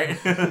 yeah, right.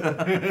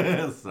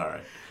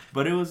 Sorry.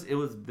 But it was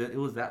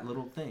that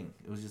little thing.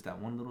 It was just that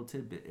one little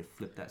tidbit. It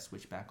flipped that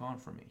switch back on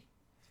for me.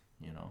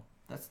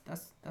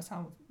 That's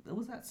how it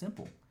was, that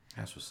simple.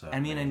 That's what's up. I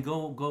mean, man. and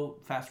go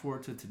fast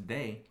forward to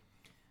today.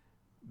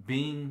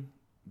 Being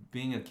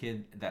a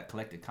kid that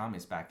collected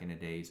comics back in the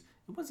days,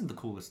 it wasn't the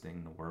coolest thing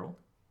in the world,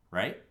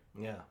 right?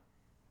 Yeah.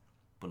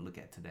 But look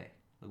at today.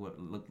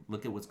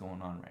 Look at what's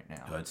going on right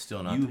now. It's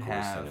still not You the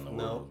coolest have- thing in the no.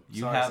 world.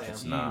 You Sorry, have Sam.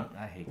 It's not.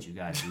 I hate you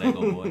guys,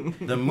 Lego boy.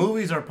 The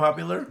movies are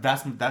popular.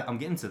 I'm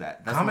getting to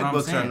that. That's Comic what I'm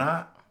books saying. are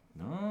not.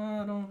 No,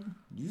 I don't.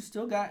 You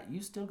still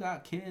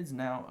got kids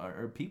now,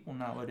 or people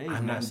nowadays.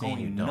 I'm not man, saying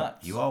going you don't.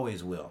 nuts. You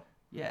always will.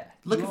 Yeah.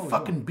 Look you at always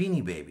fucking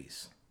Beanie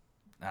Babies.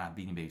 will.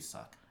 Beanie Babies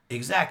suck.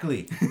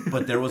 Exactly.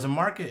 But there was a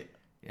market.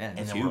 Yeah, And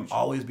it's there will huge.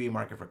 always be a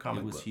market for It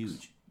comic was books.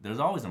 huge. There's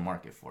always a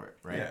market for it,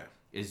 right? Yeah.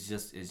 It's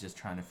just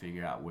trying to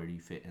figure out where do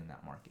you fit in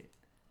that market,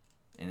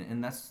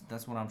 and that's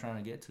what I'm trying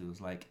to get to. Is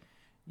like,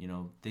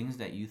 things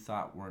that you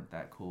thought weren't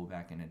that cool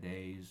back in the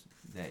days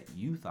that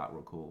you thought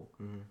were cool.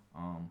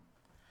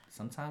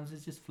 Sometimes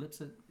it just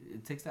flips it.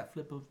 It takes that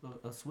flip of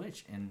a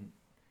switch, and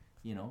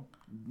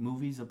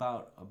movies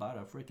about a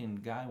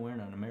freaking guy wearing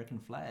an American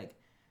flag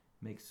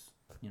makes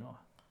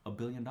 $1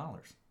 billion.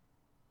 What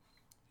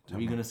are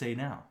you gonna say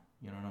now?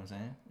 You know what I'm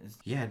saying?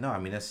 Yeah, no, I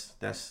mean that's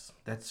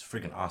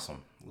freaking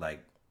awesome.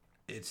 Like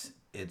it's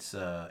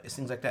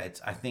things like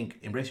that. I think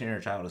embracing your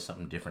inner child is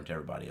something different to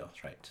everybody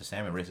else, right? To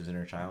Sam, embracing his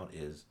inner child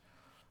is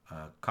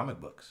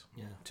comic books.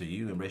 Yeah. To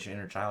you, embracing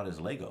your inner child is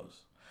Legos.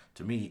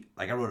 To me,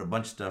 like I wrote a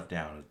bunch of stuff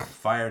down. The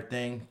fire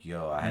thing,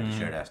 I had to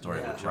share that story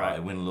with y'all. right.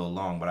 It went a little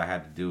long, but I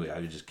had to do it.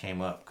 I just came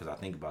up because I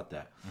think about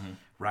that.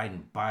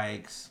 Riding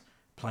bikes,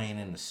 playing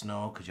in the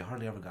snow, because you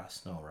hardly ever got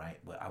snow, right?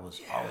 But I was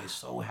always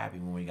so happy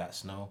when we got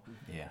snow.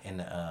 Yeah. In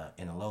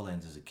the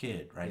lowlands as a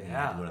kid, right? You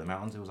had to go to the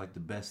mountains. It was like the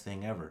best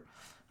thing ever.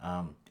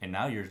 And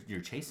now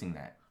you're chasing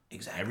that.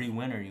 Exactly. Every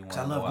winter you want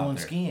to I go love out going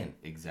there. skiing.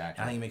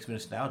 Exactly. I think it makes me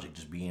nostalgic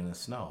just being in the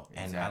snow.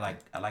 And Exactly.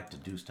 I like to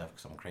do stuff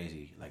because I'm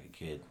crazy like a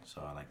kid.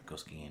 So I like to go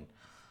skiing.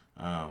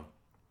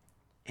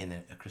 And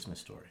then A Christmas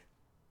Story.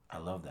 I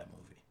love that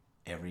movie.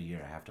 Every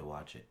year I have to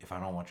watch it. If I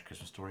don't watch A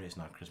Christmas Story, it's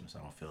not Christmas. I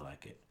don't feel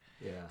like it.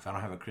 Yeah. If I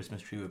don't have a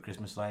Christmas tree with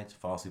Christmas lights,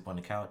 fall asleep on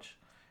the couch,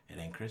 it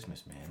ain't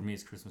Christmas, man. For me,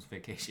 it's Christmas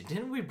Vacation.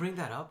 Didn't we bring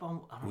that up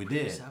on a We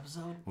previous did.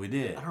 episode? We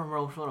did. I don't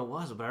remember which one it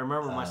was, but I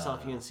remember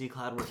myself, you, and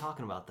C-Cloud were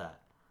talking about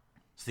that.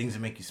 Things that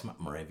make you smile.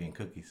 Moravian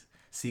cookies.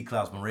 C.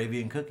 Cloud's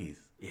Moravian cookies.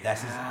 Yeah.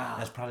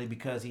 That's probably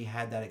because he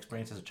had that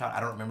experience as a child. I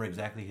don't remember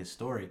exactly his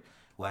story.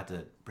 We'll have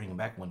to bring him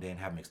back one day and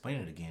have him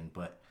explain it again.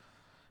 But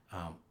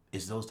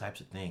it's those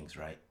types of things,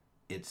 right?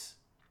 It's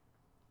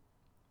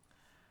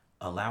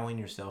allowing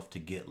yourself to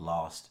get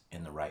lost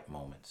in the right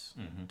moments.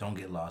 Mm-hmm. Don't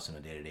get lost in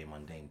a day-to-day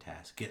mundane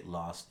task. Get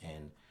lost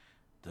in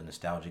the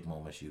nostalgic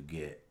moments you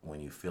get when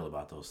you feel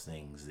about those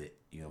things that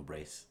you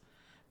embrace.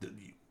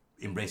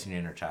 Embracing your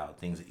inner child,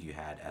 things that you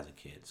had as a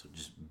kid. So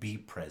just be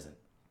present.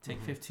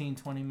 Take 15,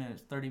 20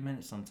 minutes, 30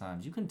 minutes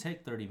sometimes. You can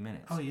take 30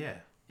 minutes. Oh, yeah.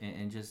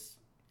 And just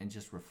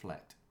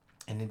reflect.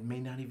 And it may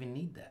not even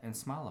need that. And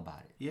smile about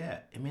it. Yeah,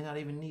 it may not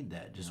even need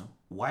that. Just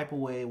wipe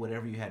away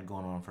whatever you had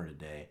going on for the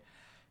day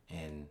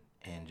and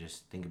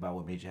just think about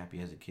what made you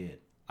happy as a kid.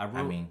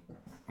 I'm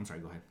sorry,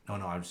 go ahead. No,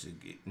 I'm just,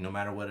 no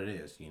matter what it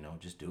is,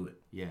 just do it.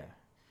 Yeah.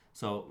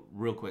 So,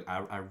 real quick,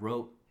 I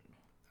wrote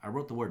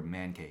the word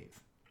man cave.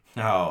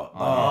 Oh,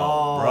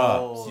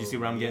 bro. So you see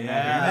where I'm getting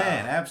at here?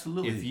 Man,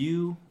 absolutely.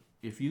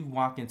 If you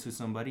walk into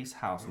somebody's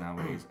house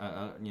nowadays,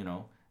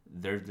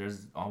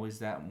 there's always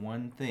that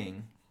one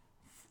thing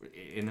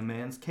in a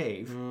man's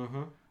cave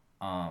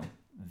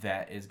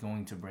that is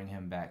going to bring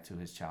him back to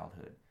his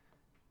childhood.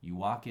 You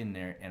walk in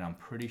there, and I'm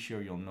pretty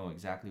sure you'll know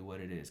exactly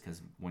what it is,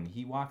 because when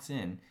he walks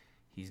in,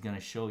 he's gonna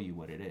show you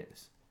what it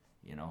is.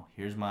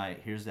 Here's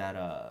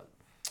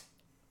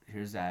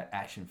that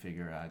action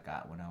figure I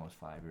got when I was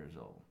 5 years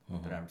old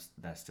that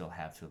I still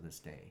have to this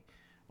day.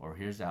 Or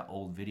here's that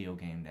old video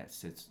game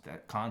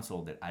that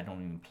console that I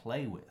don't even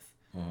play with.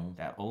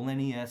 That old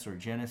NES or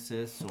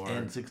Genesis or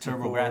N64.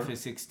 TurboGrafx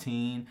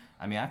 16.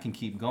 I mean, I can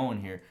keep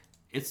going here.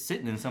 It's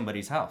sitting in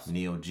somebody's house.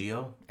 Neo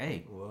Geo.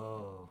 Hey,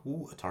 Whoa.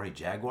 Ooh, Atari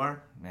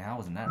Jaguar. man, I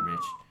wasn't that rich.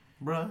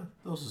 Bruh,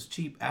 those was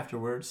cheap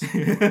afterwards.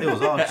 It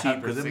was all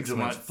cheap because them 6 joints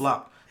months.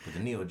 flopped. But the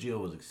Neo Geo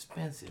was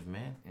expensive,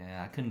 man.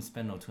 Yeah, I couldn't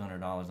spend no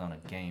 $200 on a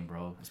game,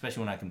 bro.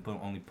 Especially when I can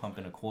only pump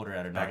in a quarter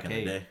at an Back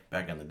arcade.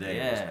 in the day,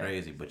 it was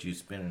crazy. But you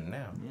spending it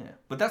now. Yeah,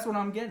 but that's what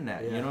I'm getting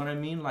at. Yeah. You know what I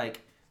mean?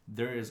 Like,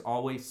 there is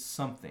always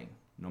something.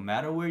 No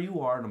matter where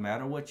you are, no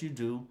matter what you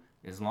do,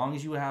 as long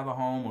as you have a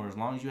home or as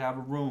long as you have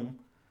a room,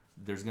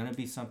 there's going to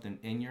be something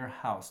in your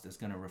house that's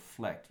going to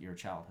reflect your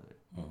childhood.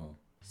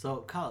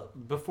 So, Kyle,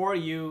 before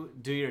you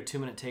do your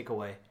 2-minute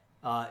takeaway,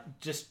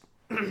 just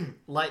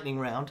lightning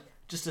round,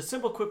 just a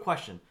simple, quick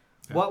question.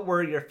 Okay. What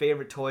were your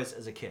favorite toys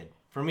as a kid?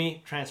 For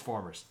me,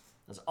 Transformers.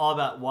 It's all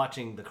about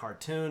watching the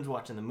cartoons,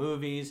 watching the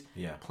movies,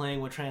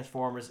 playing with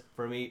Transformers.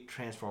 For me,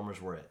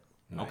 Transformers were it.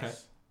 Nice. Okay.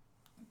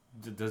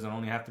 Does it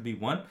only have to be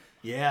one?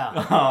 Yeah.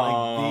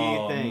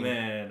 Oh, like the thing.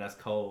 Man, that's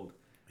cold.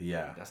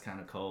 Yeah. That's kind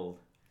of cold.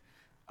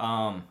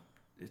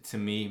 To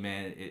me,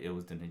 man, it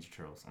was the Ninja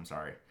Turtles. I'm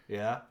sorry.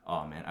 Yeah.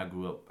 Oh man, I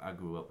grew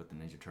up with the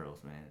Ninja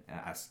Turtles, man.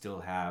 And I still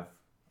have.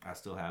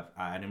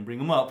 I didn't bring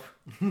them up.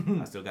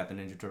 I still got the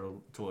Ninja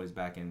Turtle toys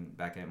back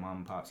at Mom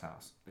and Pop's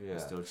house. Yeah.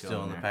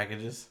 Still in the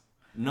packages?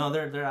 No,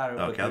 they're out of.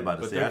 Okay, I was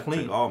about to say, I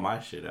clean. took all my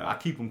shit out. I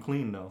keep them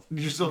clean though.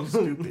 You're so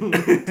stupid.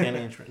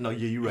 10-inch. No,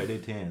 yeah, you're right. They're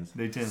 10s.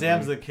 They 10.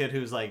 Sam's the kid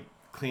who's like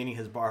cleaning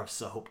his bar of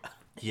soap.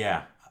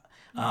 Yeah.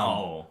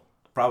 Oh.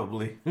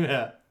 Probably.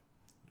 Yeah.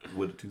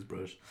 With a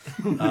toothbrush.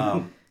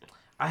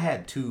 I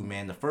had two,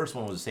 man. The first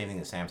one was the same thing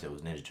that Sam said,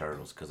 was Ninja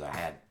Turtles, because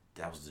that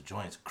was the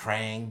joints.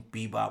 Krang,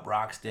 Bebop,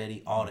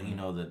 Rocksteady, all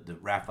the, the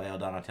Raphael,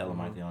 Donatello,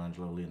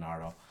 Michelangelo,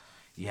 Leonardo.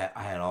 Yeah,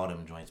 I had all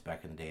them joints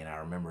back in the day, and I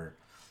remember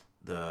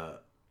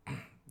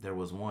there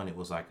was one. It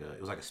was like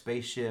a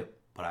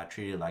spaceship, but I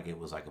treated it like it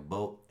was like a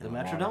boat. The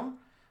Metrodome?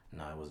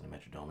 No, it wasn't a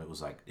Metrodome. It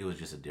was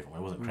just a different one.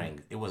 It wasn't Krang.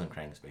 It wasn't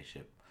Krang's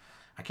spaceship.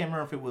 I can't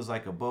remember if it was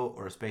like a boat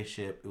or a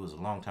spaceship. It was a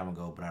long time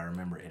ago, but I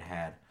remember it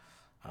had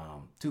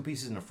two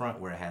pieces in the front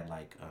where it had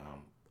like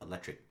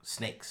electric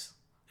snakes.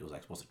 It was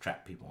like supposed to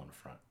trap people in the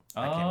front.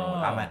 I can't remember.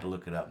 I'm gonna have to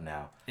look it up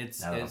now. Now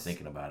that I'm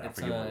thinking about it, I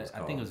forget what it was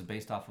called. I think it was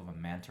based off of a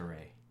manta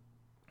ray.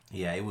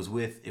 Yeah, it was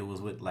with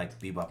like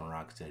Bebop and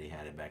Rocksteady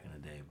had it back in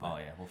the day. But oh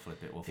yeah, we'll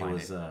flip it. We'll find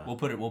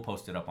it. We'll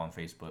post it up on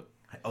Facebook.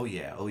 Oh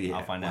yeah.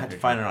 I'll find I that have to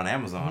find it on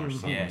Amazon or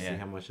something. Yeah. See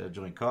how much that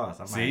joint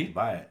costs. I might have to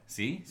buy it.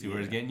 See where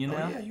it's getting you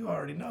now. Oh yeah, you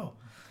already know.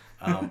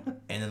 And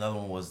another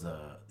one was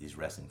these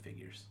wrestling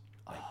figures,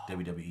 like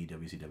WWE,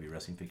 WCW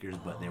wrestling figures,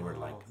 but they were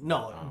like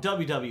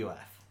WWF.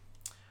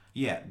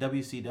 Yeah,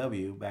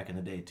 WCW back in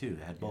the day too.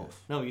 It had both.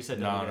 No, you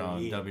said No,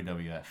 WWE.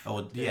 WWF.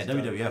 Oh yeah,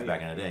 WWF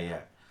back in the day. Yeah,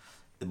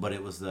 but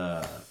it was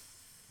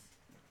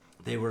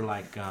they were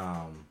like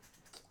I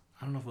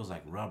don't know if it was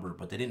like rubber,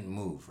 but they didn't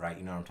move, right?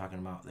 You know what I'm talking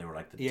about? They were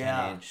like the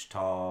 10-inch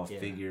tall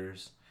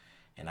figures,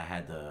 and I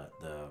had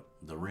the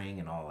ring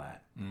and all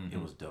that. Mm-hmm.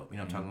 It was dope. You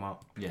know what I'm talking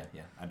about?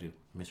 Yeah, I do.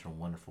 Mr.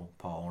 Wonderful,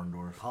 Paul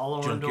Orndorff.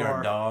 Paul Orndorff.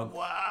 Junkyard Dog.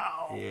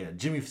 Wow. Yeah,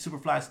 Jimmy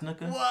Superfly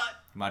Snuka. What?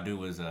 My dude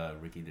was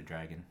Ricky the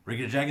Dragon.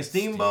 Ricky the Dragon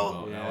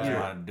Steamboat. Yeah, that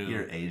was my dude.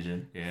 You're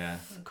Asian. Yeah.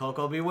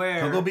 Coco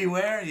Beware. Coco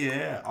Beware.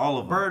 Yeah, all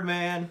of them.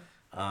 Birdman.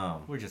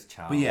 We're just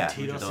child. But yeah,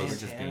 Tito we're just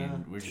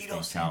Santana.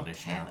 being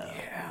childish now.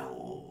 Yeah.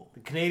 The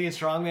Canadian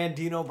strongman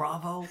Dino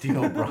Bravo.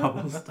 Dino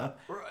Bravo stuff.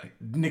 Right.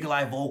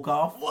 Nikolai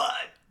Volkov. What?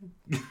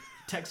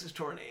 Texas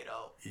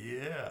Tornado.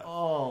 Yeah.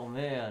 Oh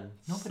man.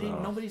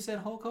 Nobody said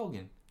Hulk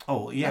Hogan.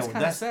 Oh yeah, That's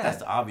kinda sad. that's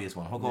the obvious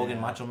one. Hulk Hogan,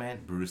 Yeah. Macho Man,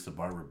 Brutus the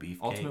Barber, Beefcake,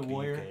 Ultimate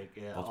Warrior. Cake,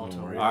 yeah,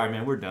 Ultimate Warrior. All right,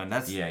 man, we're done.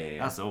 That's Yeah.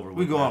 That's over. We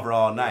with, go man. on for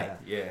all night.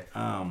 Yeah.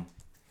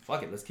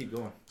 Fuck it. Let's keep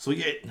going. So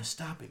yeah,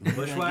 stop it. Man.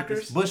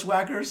 Bushwhackers?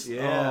 Bushwhackers.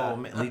 Yeah. Oh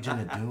man,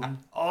 Legion of Doom.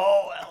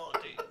 Oh,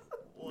 LOD.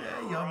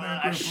 Yeah, y'all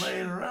better quit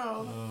playing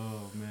around.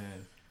 Oh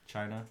man,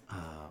 China.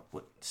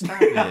 What?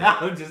 Stop it.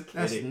 I'm just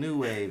kidding. That's new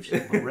wave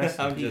shit. But rest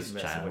in I'm peace, just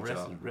messing China. with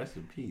y'all. Rest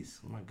in peace.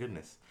 Oh, my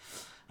goodness.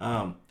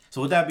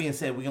 So with that being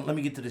said, let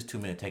me get to this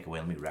 2-minute takeaway.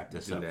 Let me wrap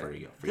this Do up that. for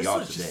This y'all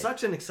was today. just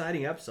such an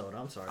exciting episode.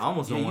 I'm sorry. I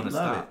almost don't Yeah, want you to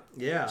love stop.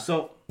 Yeah.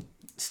 So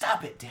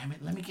stop it, damn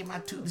it. Let me get my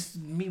This is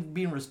me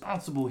being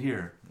responsible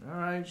here. All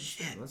right,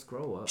 Shit. let's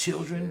grow up.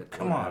 Children, Shit,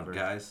 come whatever. on,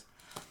 guys.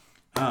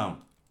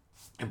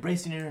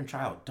 Embracing your inner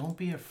child. Don't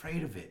be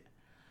afraid of it.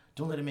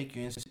 Don't let it make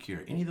you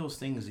insecure. Any of those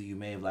things that you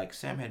may have, like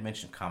Sam had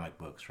mentioned, comic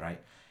books,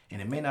 right? And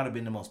it may not have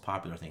been the most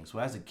popular thing. So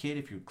as a kid,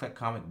 if you collect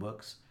comic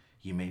books,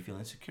 you may feel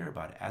insecure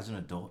about it. As an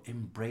adult,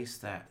 embrace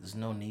that. There's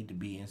no need to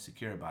be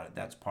insecure about it.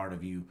 That's part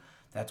of you.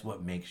 That's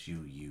what makes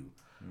you you.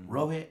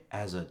 Rohit,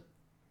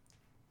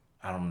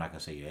 I'm not going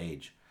to say your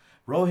age.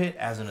 Rohit,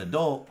 as an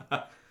adult,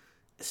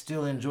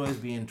 still enjoys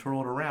being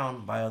twirled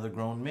around by other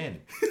grown men.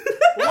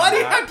 Why do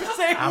you have to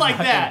say it like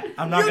that?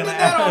 I'm not You gonna did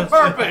that on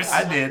purpose.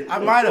 I did. I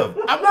might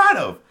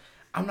have.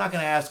 I'm not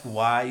gonna ask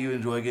why you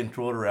enjoy getting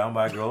trolled around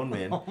by grown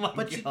men,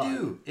 but you God.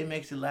 do. It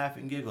makes you laugh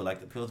and giggle like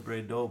the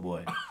Pillsbury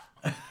Doughboy.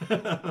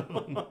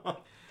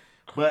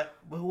 But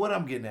what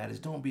I'm getting at is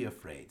don't be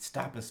afraid.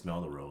 Stop and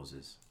smell the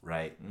roses,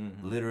 right?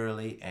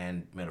 Literally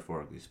and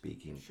metaphorically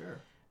speaking.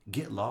 Sure.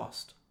 Get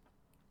lost.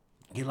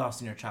 Get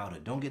lost in your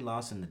childhood. Don't get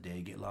lost in the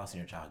day. Get lost in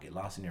your childhood. Get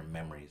lost in your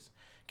memories.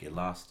 Get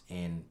lost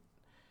in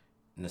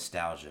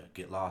nostalgia.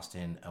 Get lost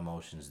in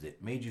emotions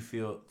that made you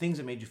feel, things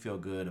that made you feel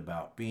good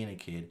about being a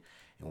kid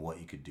and what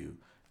you could do.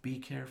 Be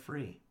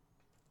carefree.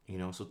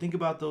 So think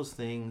about those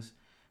things.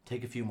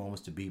 Take a few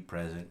moments to be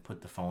present.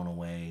 Put the phone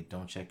away.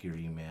 Don't check your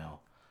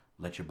email.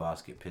 Let your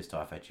boss get pissed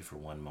off at you for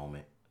one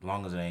moment. As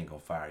long as it ain't gonna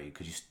fire you.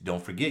 Because you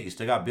don't forget, you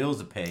still got bills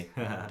to pay.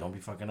 Don't be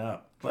fucking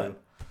up. But,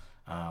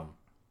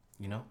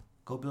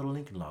 go build a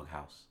Lincoln Log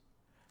house.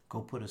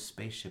 Go put a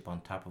spaceship on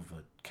top of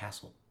a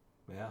castle.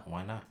 Yeah.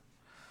 Why not?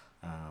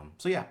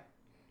 So yeah,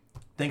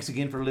 thanks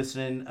again for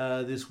listening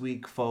this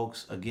week,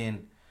 folks.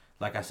 Again,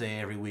 like I say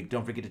every week,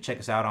 don't forget to check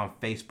us out on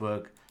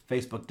Facebook,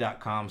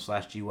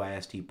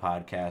 facebook.com/GYST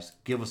podcast.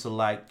 Give us a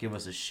like, give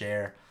us a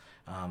share.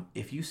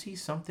 If you see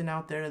something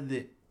out there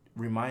that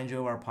reminds you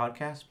of our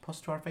podcast,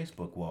 post it to our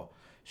Facebook wall.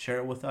 Share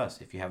it with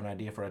us. If you have an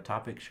idea for a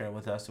topic, share it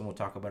with us, and we'll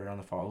talk about it on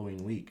the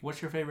following week.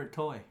 What's your favorite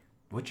toy?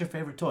 What's your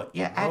favorite toy?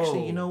 Yeah, actually,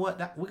 Oh. you know what?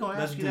 We're going to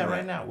Let's ask you do that that.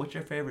 right now. What's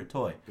your favorite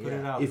toy? Put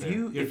it out If there.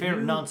 you Your if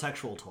favorite you-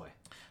 non-sexual toy.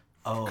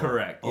 Oh,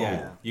 Correct,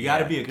 yeah. You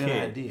gotta be a good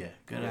kid. Idea.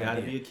 Good You idea.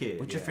 gotta be a kid,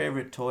 What's your yeah.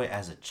 favorite toy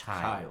as a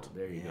child?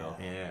 There you go.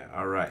 Yeah.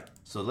 All right.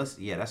 So that's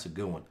a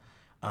good one.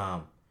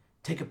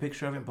 Take a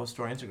picture of it and post it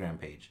to our Instagram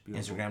page.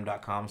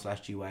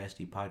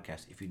 Instagram.com/GYST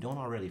podcast. If you don't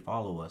already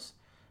follow us,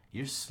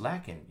 you're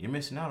slacking. You're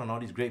missing out on all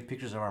these great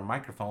pictures of our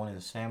microphone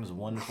and Sam's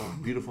wonderful,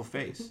 beautiful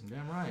face.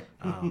 Damn right.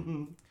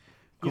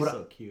 You're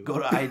so cute. Go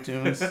to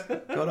iTunes.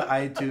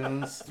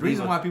 The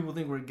reason why people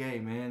think we're gay,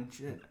 man.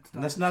 Shit.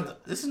 This is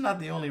not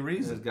the only There's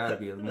reason. got to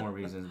be more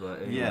reasons, but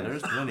anyways. Yeah,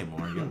 there's plenty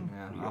more. Yeah,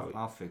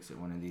 I'll fix it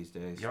one of these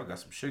days. Y'all got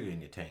some sugar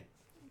in your tank.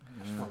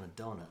 I just want a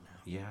donut now.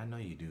 Yeah, I know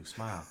you do.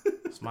 Smile.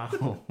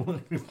 Smile.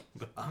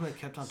 Ahmed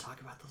kept on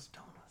talking about those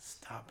donuts.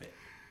 Stop it.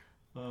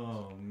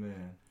 Oh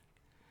man.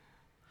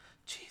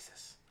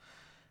 Jesus.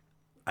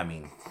 I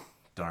mean,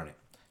 darn it.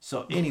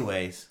 So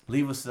anyways,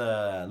 leave us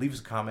a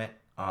comment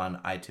on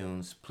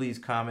iTunes. Please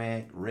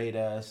comment, rate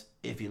us.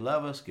 If you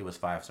love us, give us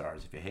 5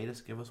 stars. If you hate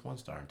us, give us 1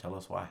 star and tell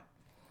us why.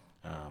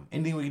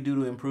 Anything we can do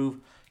to improve,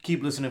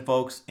 keep listening,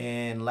 folks.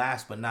 And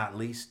last but not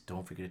least,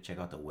 don't forget to check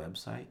out the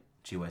website,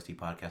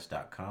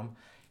 GYSTpodcast.com,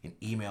 and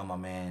email my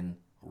man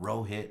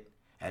Rohit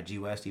at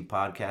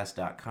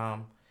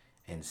GYSTpodcast.com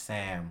and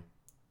Sam,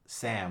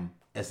 SAM,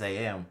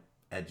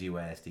 at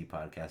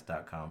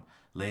GYSTpodcast.com.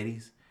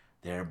 Ladies,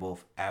 they're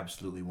both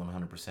absolutely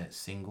 100%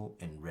 single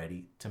and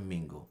ready to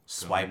mingle.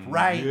 Swipe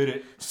right. get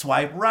it.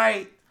 Swipe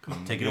right.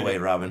 Take it away,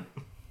 Robin.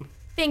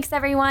 Thanks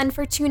everyone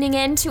for tuning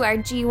in to our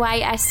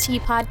GYST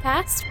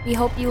podcast. We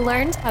hope you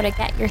learned how to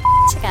get your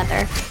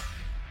together.